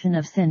confession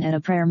of sin at a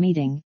prayer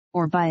meeting,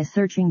 or by a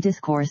searching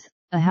discourse,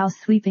 a house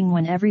sweeping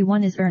when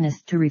everyone is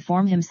earnest to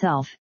reform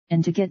himself,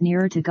 and to get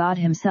nearer to God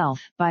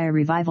himself by a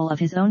revival of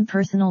his own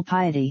personal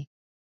piety.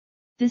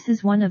 This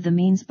is one of the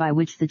means by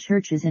which the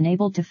Church is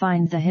enabled to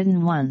find the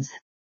hidden ones.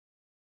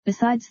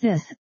 Besides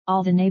this,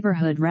 all the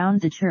neighborhood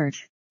round the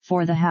Church,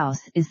 for the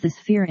house is the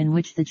sphere in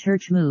which the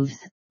Church moves,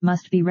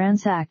 must be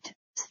ransacked,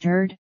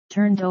 stirred,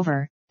 turned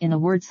over, in a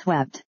word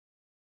swept.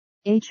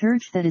 A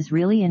Church that is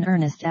really in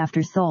earnest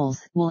after souls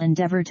will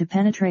endeavor to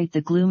penetrate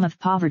the gloom of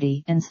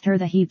poverty and stir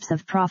the heaps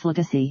of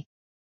profligacy.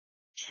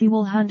 She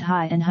will hunt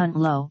high and hunt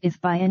low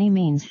if by any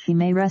means she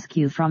may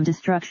rescue from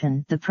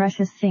destruction the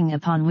precious thing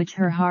upon which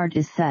her heart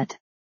is set.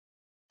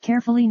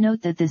 Carefully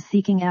note that this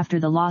seeking after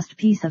the lost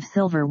piece of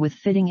silver with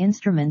fitting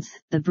instruments,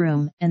 the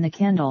broom, and the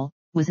candle,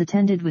 was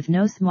attended with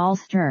no small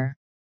stir.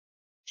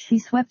 She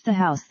swept the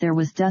house, there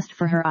was dust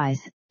for her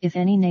eyes, if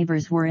any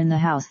neighbors were in the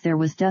house there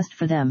was dust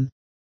for them.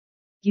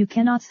 You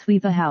cannot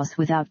sweep a house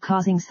without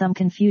causing some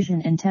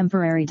confusion and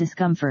temporary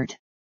discomfort.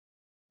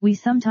 We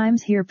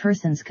sometimes hear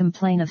persons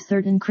complain of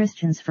certain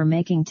Christians for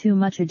making too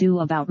much ado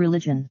about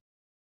religion.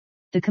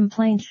 The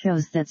complaint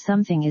shows that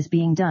something is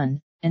being done,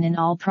 and in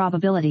all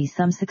probability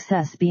some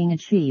success being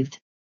achieved.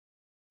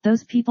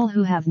 Those people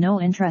who have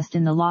no interest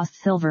in the lost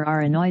silver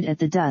are annoyed at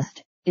the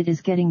dust, it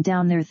is getting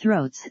down their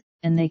throats,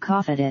 and they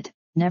cough at it.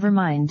 Never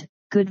mind,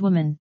 good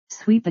woman,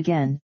 sweep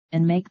again,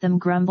 and make them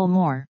grumble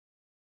more.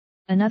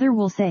 Another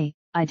will say,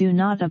 I do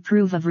not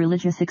approve of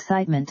religious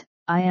excitement,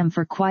 I am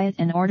for quiet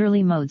and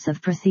orderly modes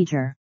of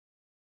procedure.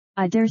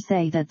 I dare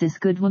say that this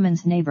good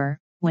woman's neighbor,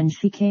 when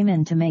she came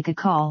in to make a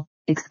call,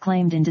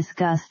 exclaimed in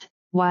disgust,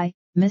 Why,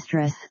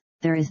 mistress,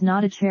 there is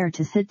not a chair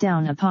to sit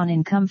down upon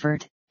in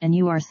comfort, and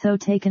you are so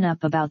taken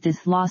up about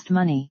this lost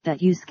money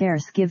that you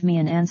scarce give me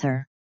an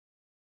answer.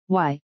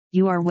 Why,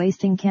 you are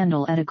wasting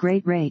candle at a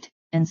great rate,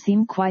 and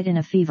seem quite in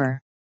a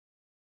fever.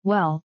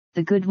 Well,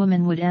 the good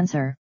woman would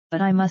answer,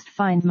 but I must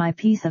find my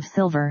piece of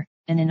silver,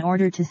 and in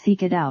order to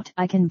seek it out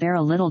I can bear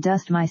a little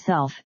dust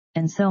myself,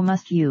 and so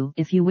must you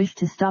if you wish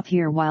to stop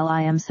here while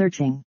I am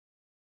searching.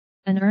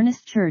 An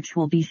earnest church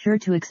will be sure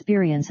to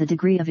experience a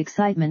degree of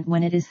excitement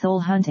when it is soul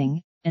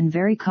hunting, and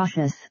very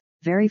cautious,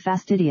 very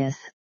fastidious,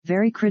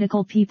 very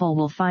critical people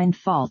will find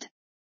fault.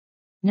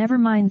 Never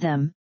mind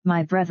them,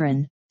 my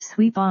brethren,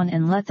 sweep on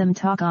and let them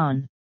talk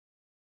on.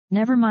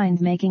 Never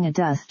mind making a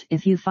dust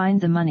if you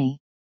find the money.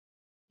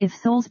 If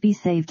souls be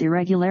saved,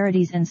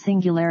 irregularities and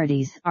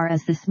singularities are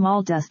as the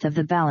small dust of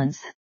the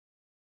balance.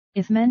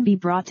 If men be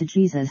brought to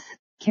Jesus,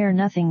 care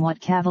nothing what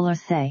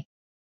cavillers say.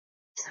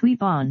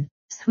 Sweep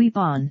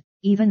on,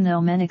 even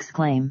though men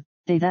exclaim,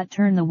 they that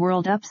turn the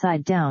world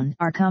upside down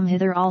are come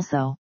hither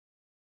also.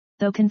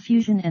 Though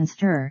confusion and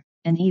stir,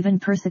 and even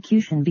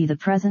persecution be the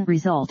present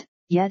result,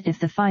 yet if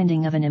the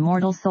finding of an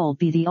immortal soul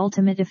be the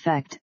ultimate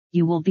effect,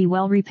 you will be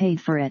well repaid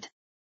for it.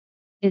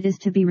 It is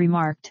to be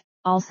remarked,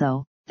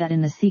 also, that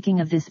in the seeking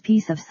of this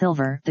piece of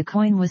silver the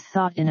coin was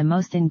sought in a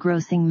most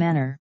engrossing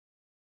manner.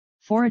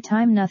 For a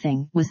time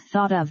nothing was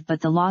thought of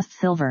but the lost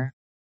silver.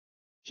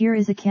 Here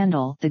is a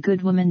candle. The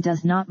good woman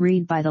does not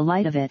read by the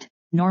light of it,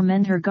 nor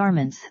mend her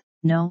garments,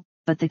 no,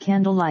 but the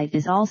candle light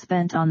is all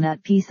spent on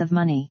that piece of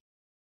money.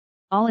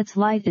 All its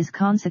light is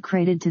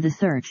consecrated to the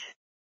search.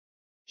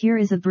 Here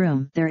is a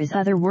broom. There is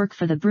other work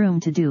for the broom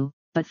to do,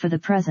 but for the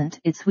present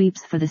it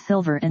sweeps for the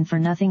silver and for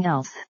nothing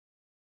else.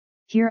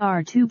 Here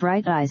are two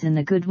bright eyes in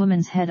the good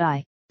woman's head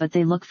eye, but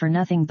they look for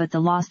nothing but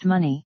the lost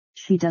money.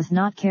 She does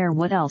not care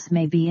what else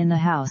may be in the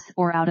house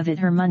or out of it.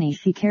 Her money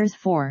she cares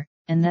for,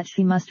 and that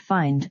she must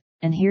find,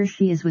 and here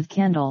she is with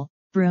candle,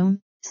 broom,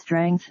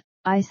 strength,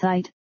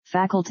 eyesight,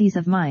 faculties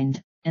of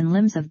mind, and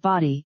limbs of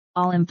body,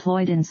 all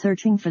employed in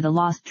searching for the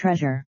lost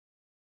treasure.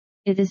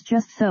 It is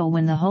just so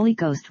when the Holy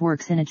Ghost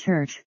works in a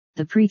church,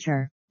 the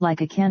preacher,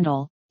 like a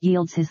candle,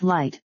 yields his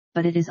light,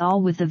 but it is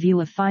all with the view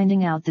of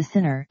finding out the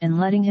sinner and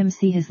letting him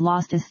see his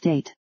lost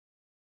estate.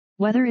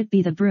 Whether it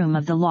be the broom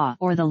of the law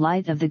or the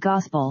light of the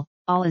gospel,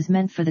 all is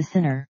meant for the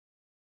sinner.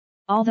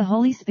 All the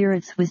Holy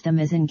Spirit's wisdom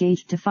is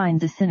engaged to find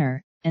the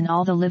sinner, and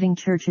all the living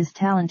church's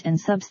talent and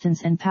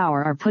substance and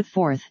power are put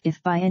forth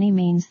if by any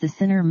means the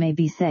sinner may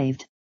be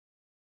saved.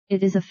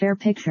 It is a fair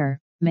picture,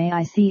 may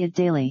I see it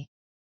daily.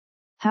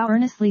 How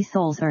earnestly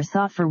souls are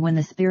sought for when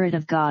the Spirit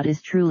of God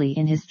is truly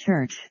in His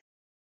church.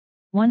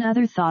 One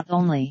other thought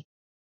only.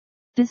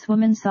 This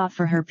woman sought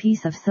for her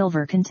piece of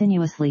silver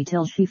continuously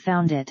till she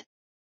found it.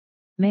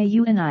 May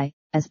you and I,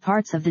 as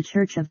parts of the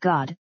Church of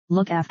God,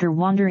 look after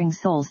wandering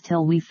souls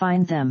till we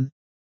find them.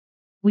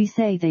 We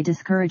say they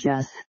discourage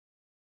us.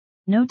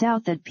 No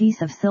doubt that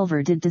piece of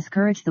silver did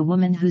discourage the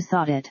woman who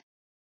sought it.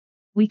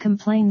 We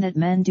complain that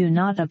men do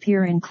not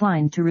appear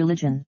inclined to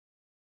religion.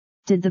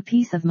 Did the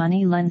piece of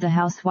money lend the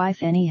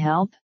housewife any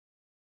help?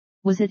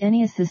 Was it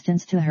any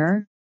assistance to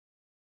her?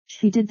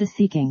 She did the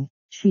seeking,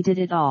 she did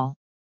it all.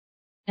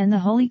 And the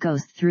Holy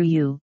Ghost through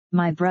you,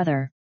 my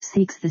brother,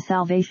 seeks the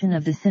salvation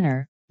of the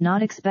sinner,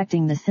 not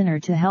expecting the sinner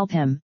to help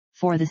him,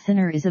 for the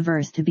sinner is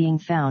averse to being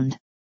found.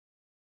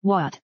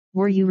 What,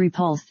 were you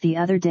repulsed the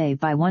other day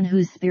by one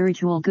whose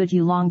spiritual good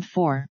you longed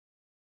for?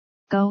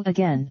 Go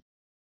again.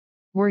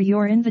 Were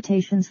your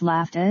invitations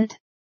laughed at?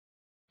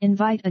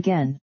 Invite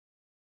again.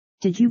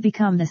 Did you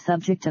become the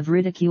subject of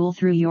ridicule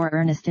through your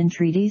earnest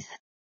entreaties?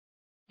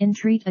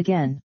 Entreat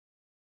again.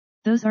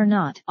 Those are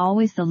not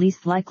always the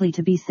least likely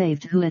to be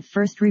saved who at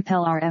first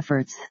repel our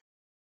efforts.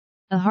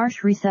 A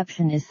harsh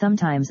reception is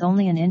sometimes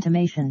only an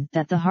intimation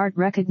that the heart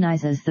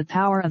recognizes the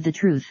power of the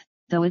truth,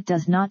 though it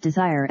does not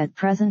desire at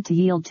present to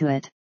yield to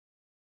it.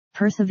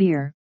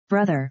 Persevere,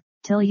 brother,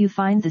 till you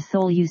find the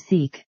soul you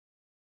seek.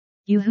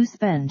 You who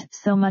spend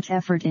so much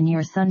effort in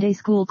your Sunday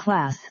school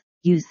class,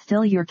 use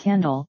still your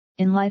candle,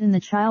 enlighten the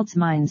child's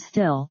mind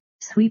still,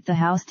 sweep the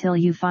house till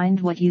you find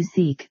what you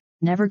seek,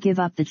 never give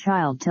up the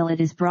child till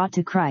it is brought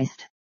to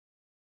Christ.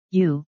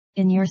 You,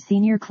 in your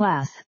senior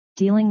class,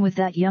 dealing with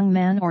that young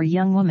man or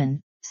young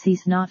woman,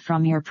 cease not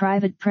from your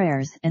private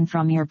prayers and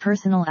from your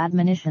personal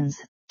admonitions,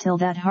 till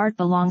that heart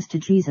belongs to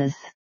Jesus.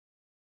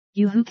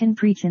 You who can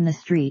preach in the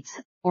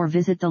streets, or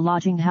visit the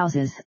lodging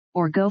houses,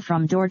 or go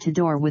from door to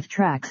door with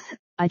tracts,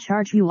 I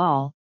charge you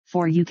all,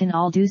 for you can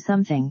all do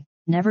something,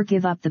 never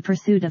give up the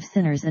pursuit of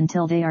sinners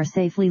until they are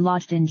safely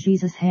lodged in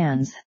Jesus'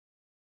 hands.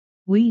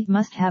 We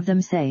must have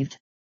them saved.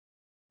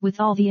 With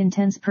all the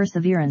intense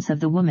perseverance of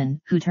the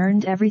woman who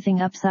turned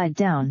everything upside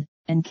down,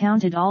 and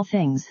counted all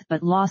things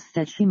but loss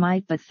that she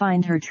might but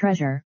find her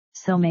treasure,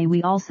 so may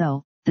we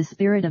also, the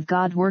Spirit of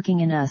God working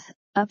in us,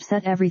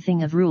 upset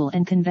everything of rule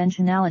and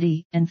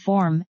conventionality and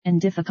form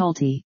and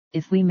difficulty,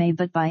 if we may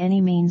but by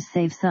any means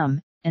save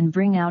some, and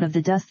bring out of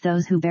the dust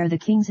those who bear the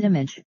King's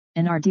image,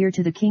 and are dear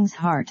to the King's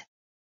heart.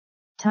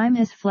 Time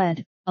has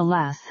fled,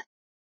 alas,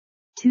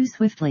 too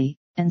swiftly,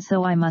 and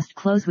so I must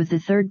close with the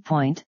third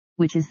point,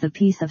 which is the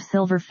piece of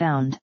silver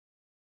found.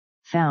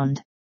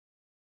 Found.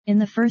 In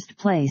the first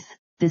place,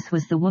 this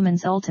was the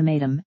woman's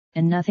ultimatum,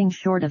 and nothing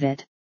short of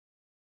it.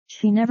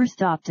 She never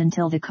stopped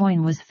until the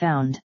coin was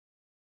found.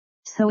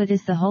 So it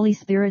is the Holy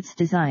Spirit's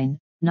design,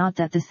 not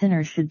that the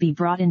sinner should be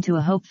brought into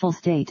a hopeful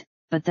state,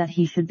 but that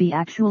he should be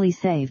actually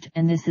saved,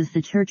 and this is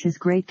the Church's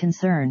great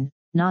concern,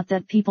 not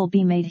that people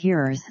be made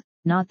hearers,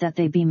 not that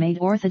they be made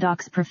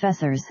orthodox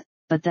professors,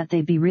 but that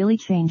they be really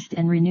changed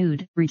and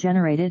renewed,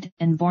 regenerated,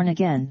 and born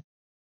again.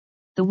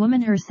 The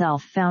woman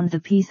herself found the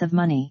piece of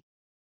money.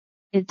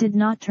 It did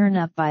not turn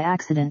up by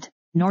accident,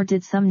 nor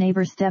did some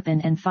neighbor step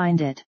in and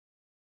find it.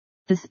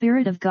 The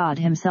Spirit of God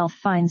Himself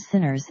finds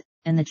sinners,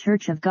 and the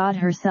Church of God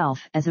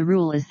herself as a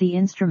rule is the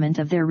instrument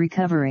of their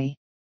recovery.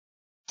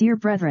 Dear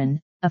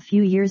brethren, a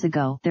few years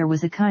ago there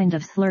was a kind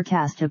of slur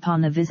cast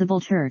upon the visible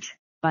church,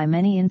 by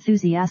many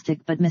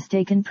enthusiastic but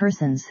mistaken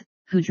persons,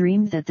 who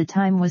dreamed that the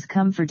time was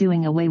come for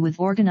doing away with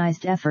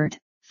organized effort,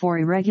 for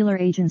irregular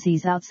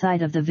agencies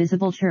outside of the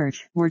visible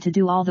church were to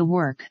do all the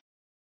work.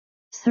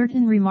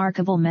 Certain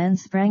remarkable men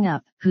sprang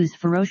up, whose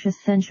ferocious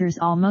censures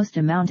almost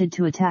amounted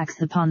to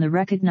attacks upon the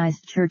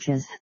recognized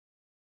churches.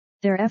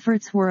 Their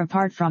efforts were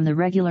apart from the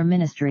regular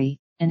ministry,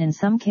 and in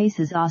some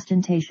cases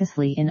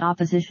ostentatiously in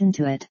opposition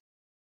to it.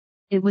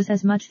 It was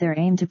as much their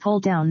aim to pull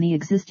down the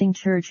existing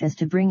church as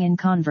to bring in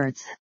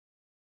converts.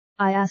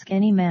 I ask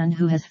any man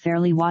who has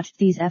fairly watched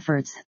these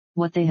efforts,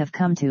 what they have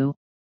come to.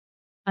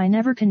 I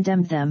never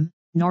condemned them,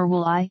 nor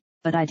will I,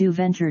 but I do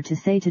venture to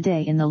say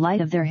today in the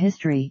light of their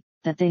history,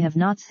 that they have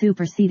not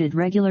superseded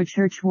regular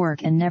church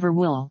work and never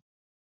will.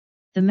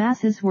 The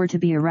masses were to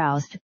be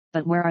aroused,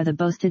 but where are the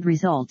boasted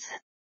results?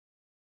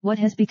 What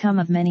has become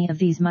of many of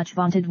these much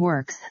vaunted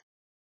works?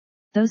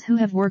 Those who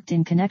have worked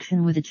in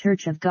connection with the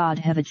Church of God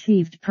have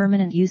achieved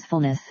permanent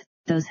usefulness.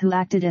 Those who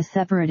acted as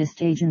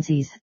separatist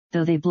agencies,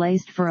 though they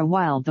blazed for a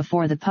while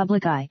before the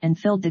public eye and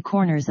filled the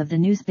corners of the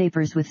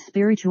newspapers with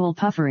spiritual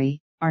puffery,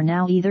 are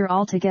now either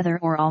altogether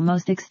or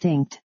almost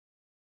extinct.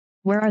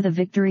 Where are the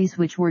victories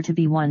which were to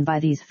be won by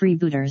these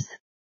freebooters?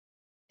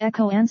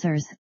 Echo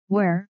answers,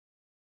 where?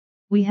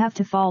 We have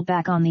to fall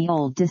back on the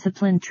old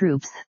disciplined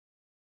troops.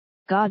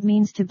 God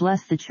means to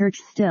bless the church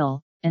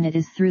still, and it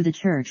is through the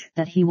church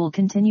that he will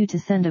continue to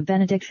send a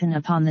benediction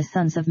upon the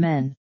sons of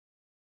men.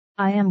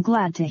 I am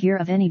glad to hear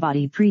of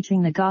anybody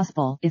preaching the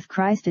gospel. If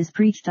Christ is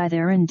preached, I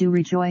therein do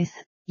rejoice,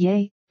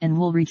 yea, and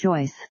will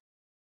rejoice.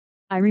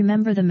 I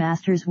remember the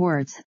Master's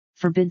words,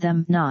 forbid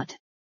them not.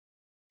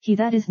 He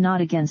that is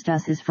not against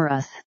us is for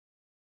us.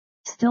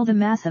 Still the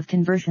mass of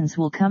conversions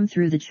will come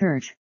through the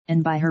church,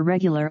 and by her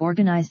regular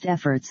organized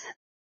efforts.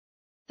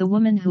 The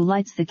woman who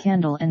lights the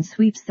candle and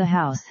sweeps the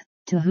house,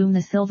 to whom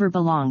the silver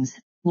belongs,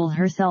 will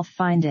herself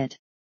find it.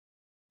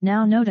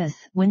 Now notice,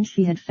 when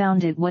she had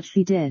found it, what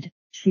she did,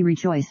 she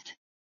rejoiced.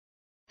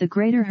 The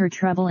greater her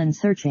trouble in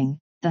searching,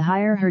 the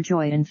higher her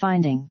joy in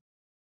finding.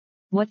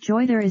 What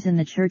joy there is in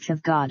the Church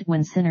of God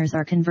when sinners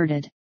are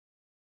converted.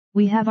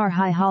 We have our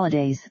high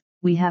holidays,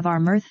 we have our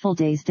mirthful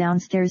days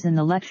downstairs in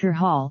the lecture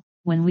hall,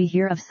 when we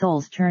hear of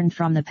souls turned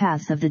from the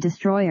paths of the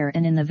destroyer,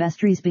 and in the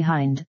vestries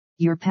behind,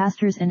 your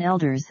pastors and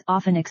elders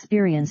often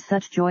experience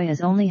such joy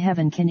as only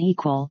heaven can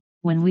equal,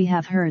 when we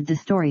have heard the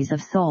stories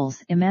of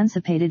souls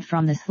emancipated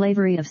from the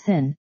slavery of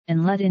sin,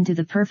 and led into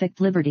the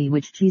perfect liberty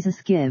which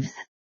Jesus gives.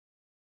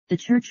 The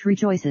church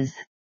rejoices.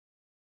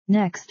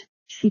 Next,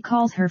 she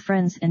calls her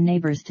friends and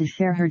neighbors to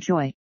share her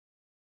joy.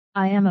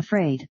 I am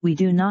afraid we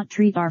do not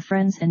treat our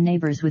friends and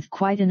neighbors with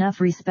quite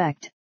enough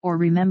respect, or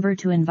remember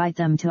to invite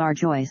them to our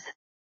joys.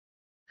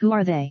 Who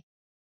are they?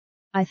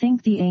 I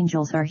think the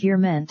angels are here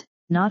meant,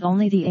 not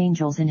only the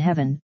angels in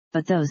heaven,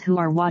 but those who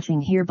are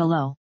watching here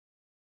below.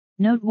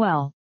 Note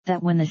well,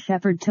 that when the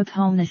shepherd took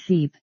home the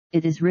sheep,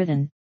 it is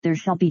written, there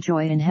shall be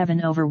joy in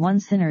heaven over one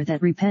sinner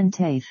that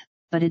repenteth,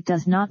 but it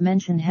does not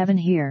mention heaven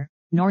here,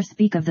 nor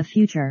speak of the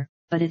future,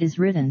 but it is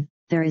written,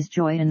 there is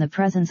joy in the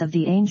presence of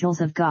the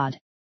angels of God.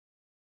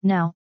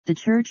 Now, the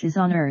church is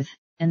on earth,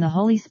 and the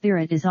Holy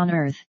Spirit is on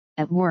earth,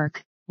 at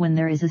work, when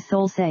there is a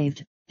soul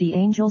saved, the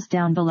angels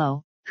down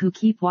below, who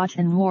keep watch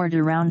and ward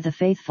around the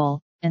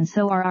faithful, and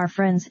so are our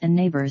friends and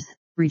neighbors,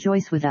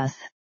 rejoice with us.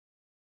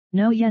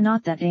 Know ye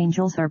not that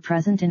angels are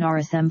present in our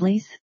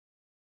assemblies?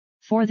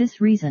 For this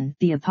reason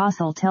the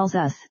apostle tells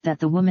us that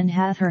the woman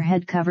hath her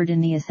head covered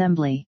in the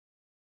assembly.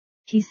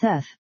 He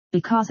saith,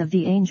 because of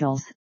the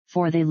angels,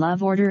 for they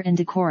love order and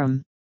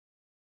decorum.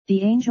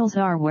 The angels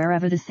are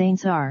wherever the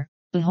saints are,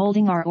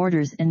 beholding our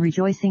orders and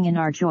rejoicing in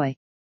our joy.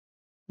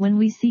 When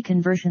we see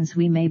conversions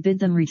we may bid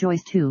them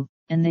rejoice too,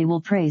 and they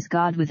will praise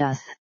God with us.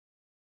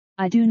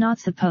 I do not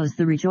suppose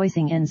the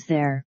rejoicing ends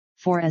there,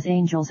 for as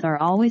angels are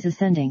always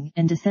ascending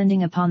and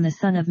descending upon the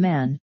Son of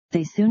Man,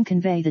 they soon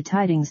convey the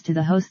tidings to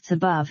the hosts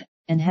above,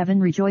 and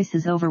heaven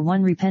rejoices over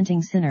one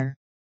repenting sinner.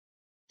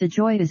 The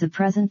joy is a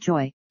present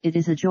joy, it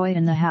is a joy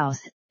in the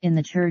house, in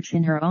the church,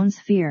 in her own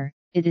sphere,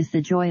 it is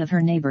the joy of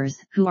her neighbors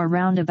who are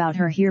round about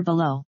her here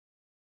below.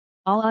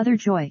 All other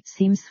joy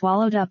seems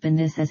swallowed up in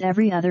this, as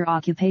every other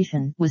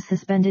occupation was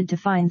suspended to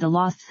find the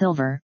lost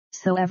silver,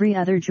 so every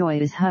other joy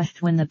is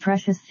hushed when the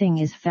precious thing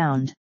is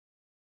found.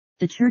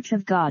 The Church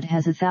of God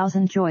has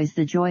 1,000 joys: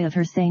 the joy of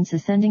her saints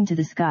ascending to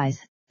the skies,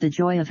 the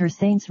joy of her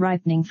saints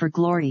ripening for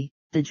glory,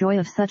 the joy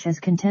of such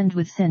as contend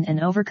with sin and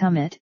overcome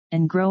it,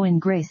 and grow in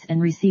grace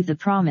and receive the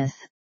promise,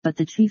 but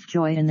the chief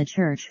joy in the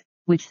church,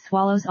 which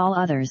swallows all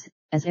others,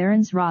 as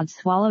Aaron's rod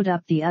swallowed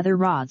up the other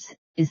rods,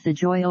 is the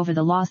joy over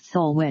the lost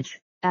soul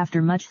which,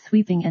 after much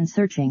sweeping and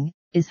searching,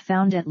 is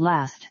found at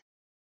last.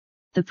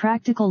 The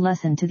practical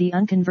lesson to the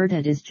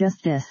unconverted is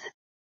just this.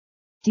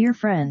 Dear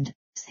friend,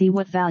 see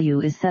what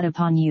value is set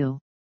upon you.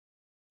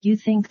 You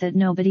think that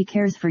nobody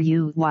cares for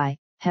you. Why,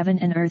 heaven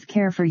and earth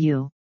care for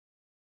you.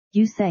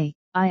 You say,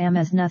 I am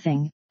as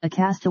nothing, a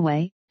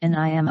castaway, and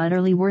I am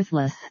utterly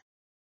worthless.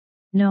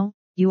 No,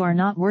 you are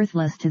not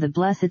worthless to the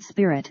Blessed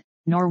Spirit,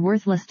 nor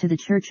worthless to the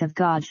Church of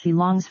God. She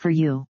longs for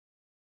you.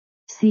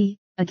 See,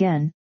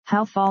 again,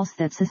 how false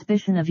that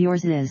suspicion of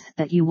yours is,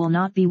 that you will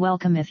not be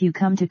welcome if you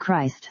come to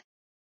Christ.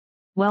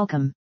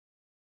 Welcome.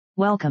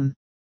 Welcome.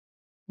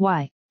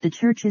 Why, the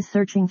church is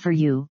searching for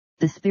you,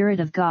 the Spirit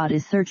of God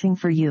is searching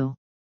for you.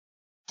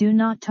 Do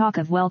not talk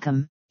of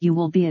welcome, you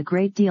will be a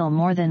great deal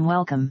more than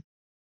welcome.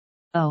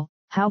 Oh,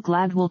 how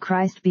glad will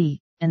Christ be,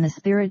 and the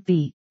Spirit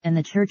be, and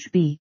the Church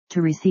be,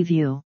 to receive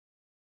you.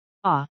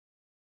 Ah!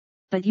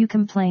 But you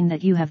complain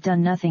that you have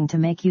done nothing to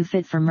make you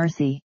fit for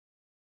mercy.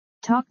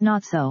 Talk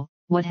not so.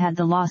 What had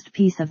the lost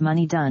piece of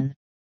money done?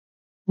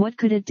 What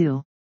could it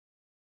do?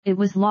 It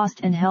was lost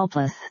and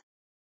helpless.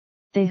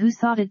 They who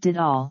sought it did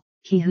all,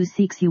 he who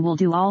seeks you will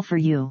do all for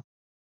you.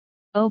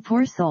 O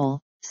poor soul,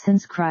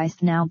 since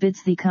Christ now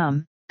bids thee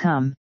come,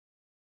 come.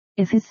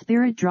 If his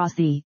Spirit draws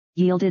thee,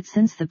 yield it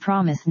since the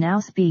promise now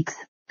speaks,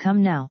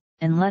 come now,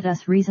 and let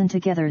us reason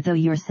together. Though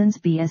your sins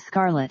be as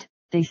scarlet,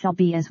 they shall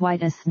be as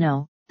white as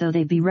snow, though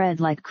they be red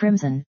like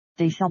crimson,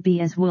 they shall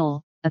be as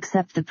wool.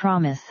 Accept the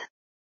promise.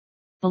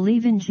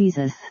 Believe in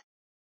Jesus.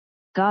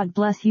 God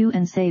bless you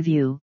and save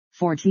you,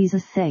 for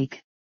Jesus'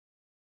 sake.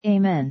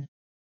 Amen.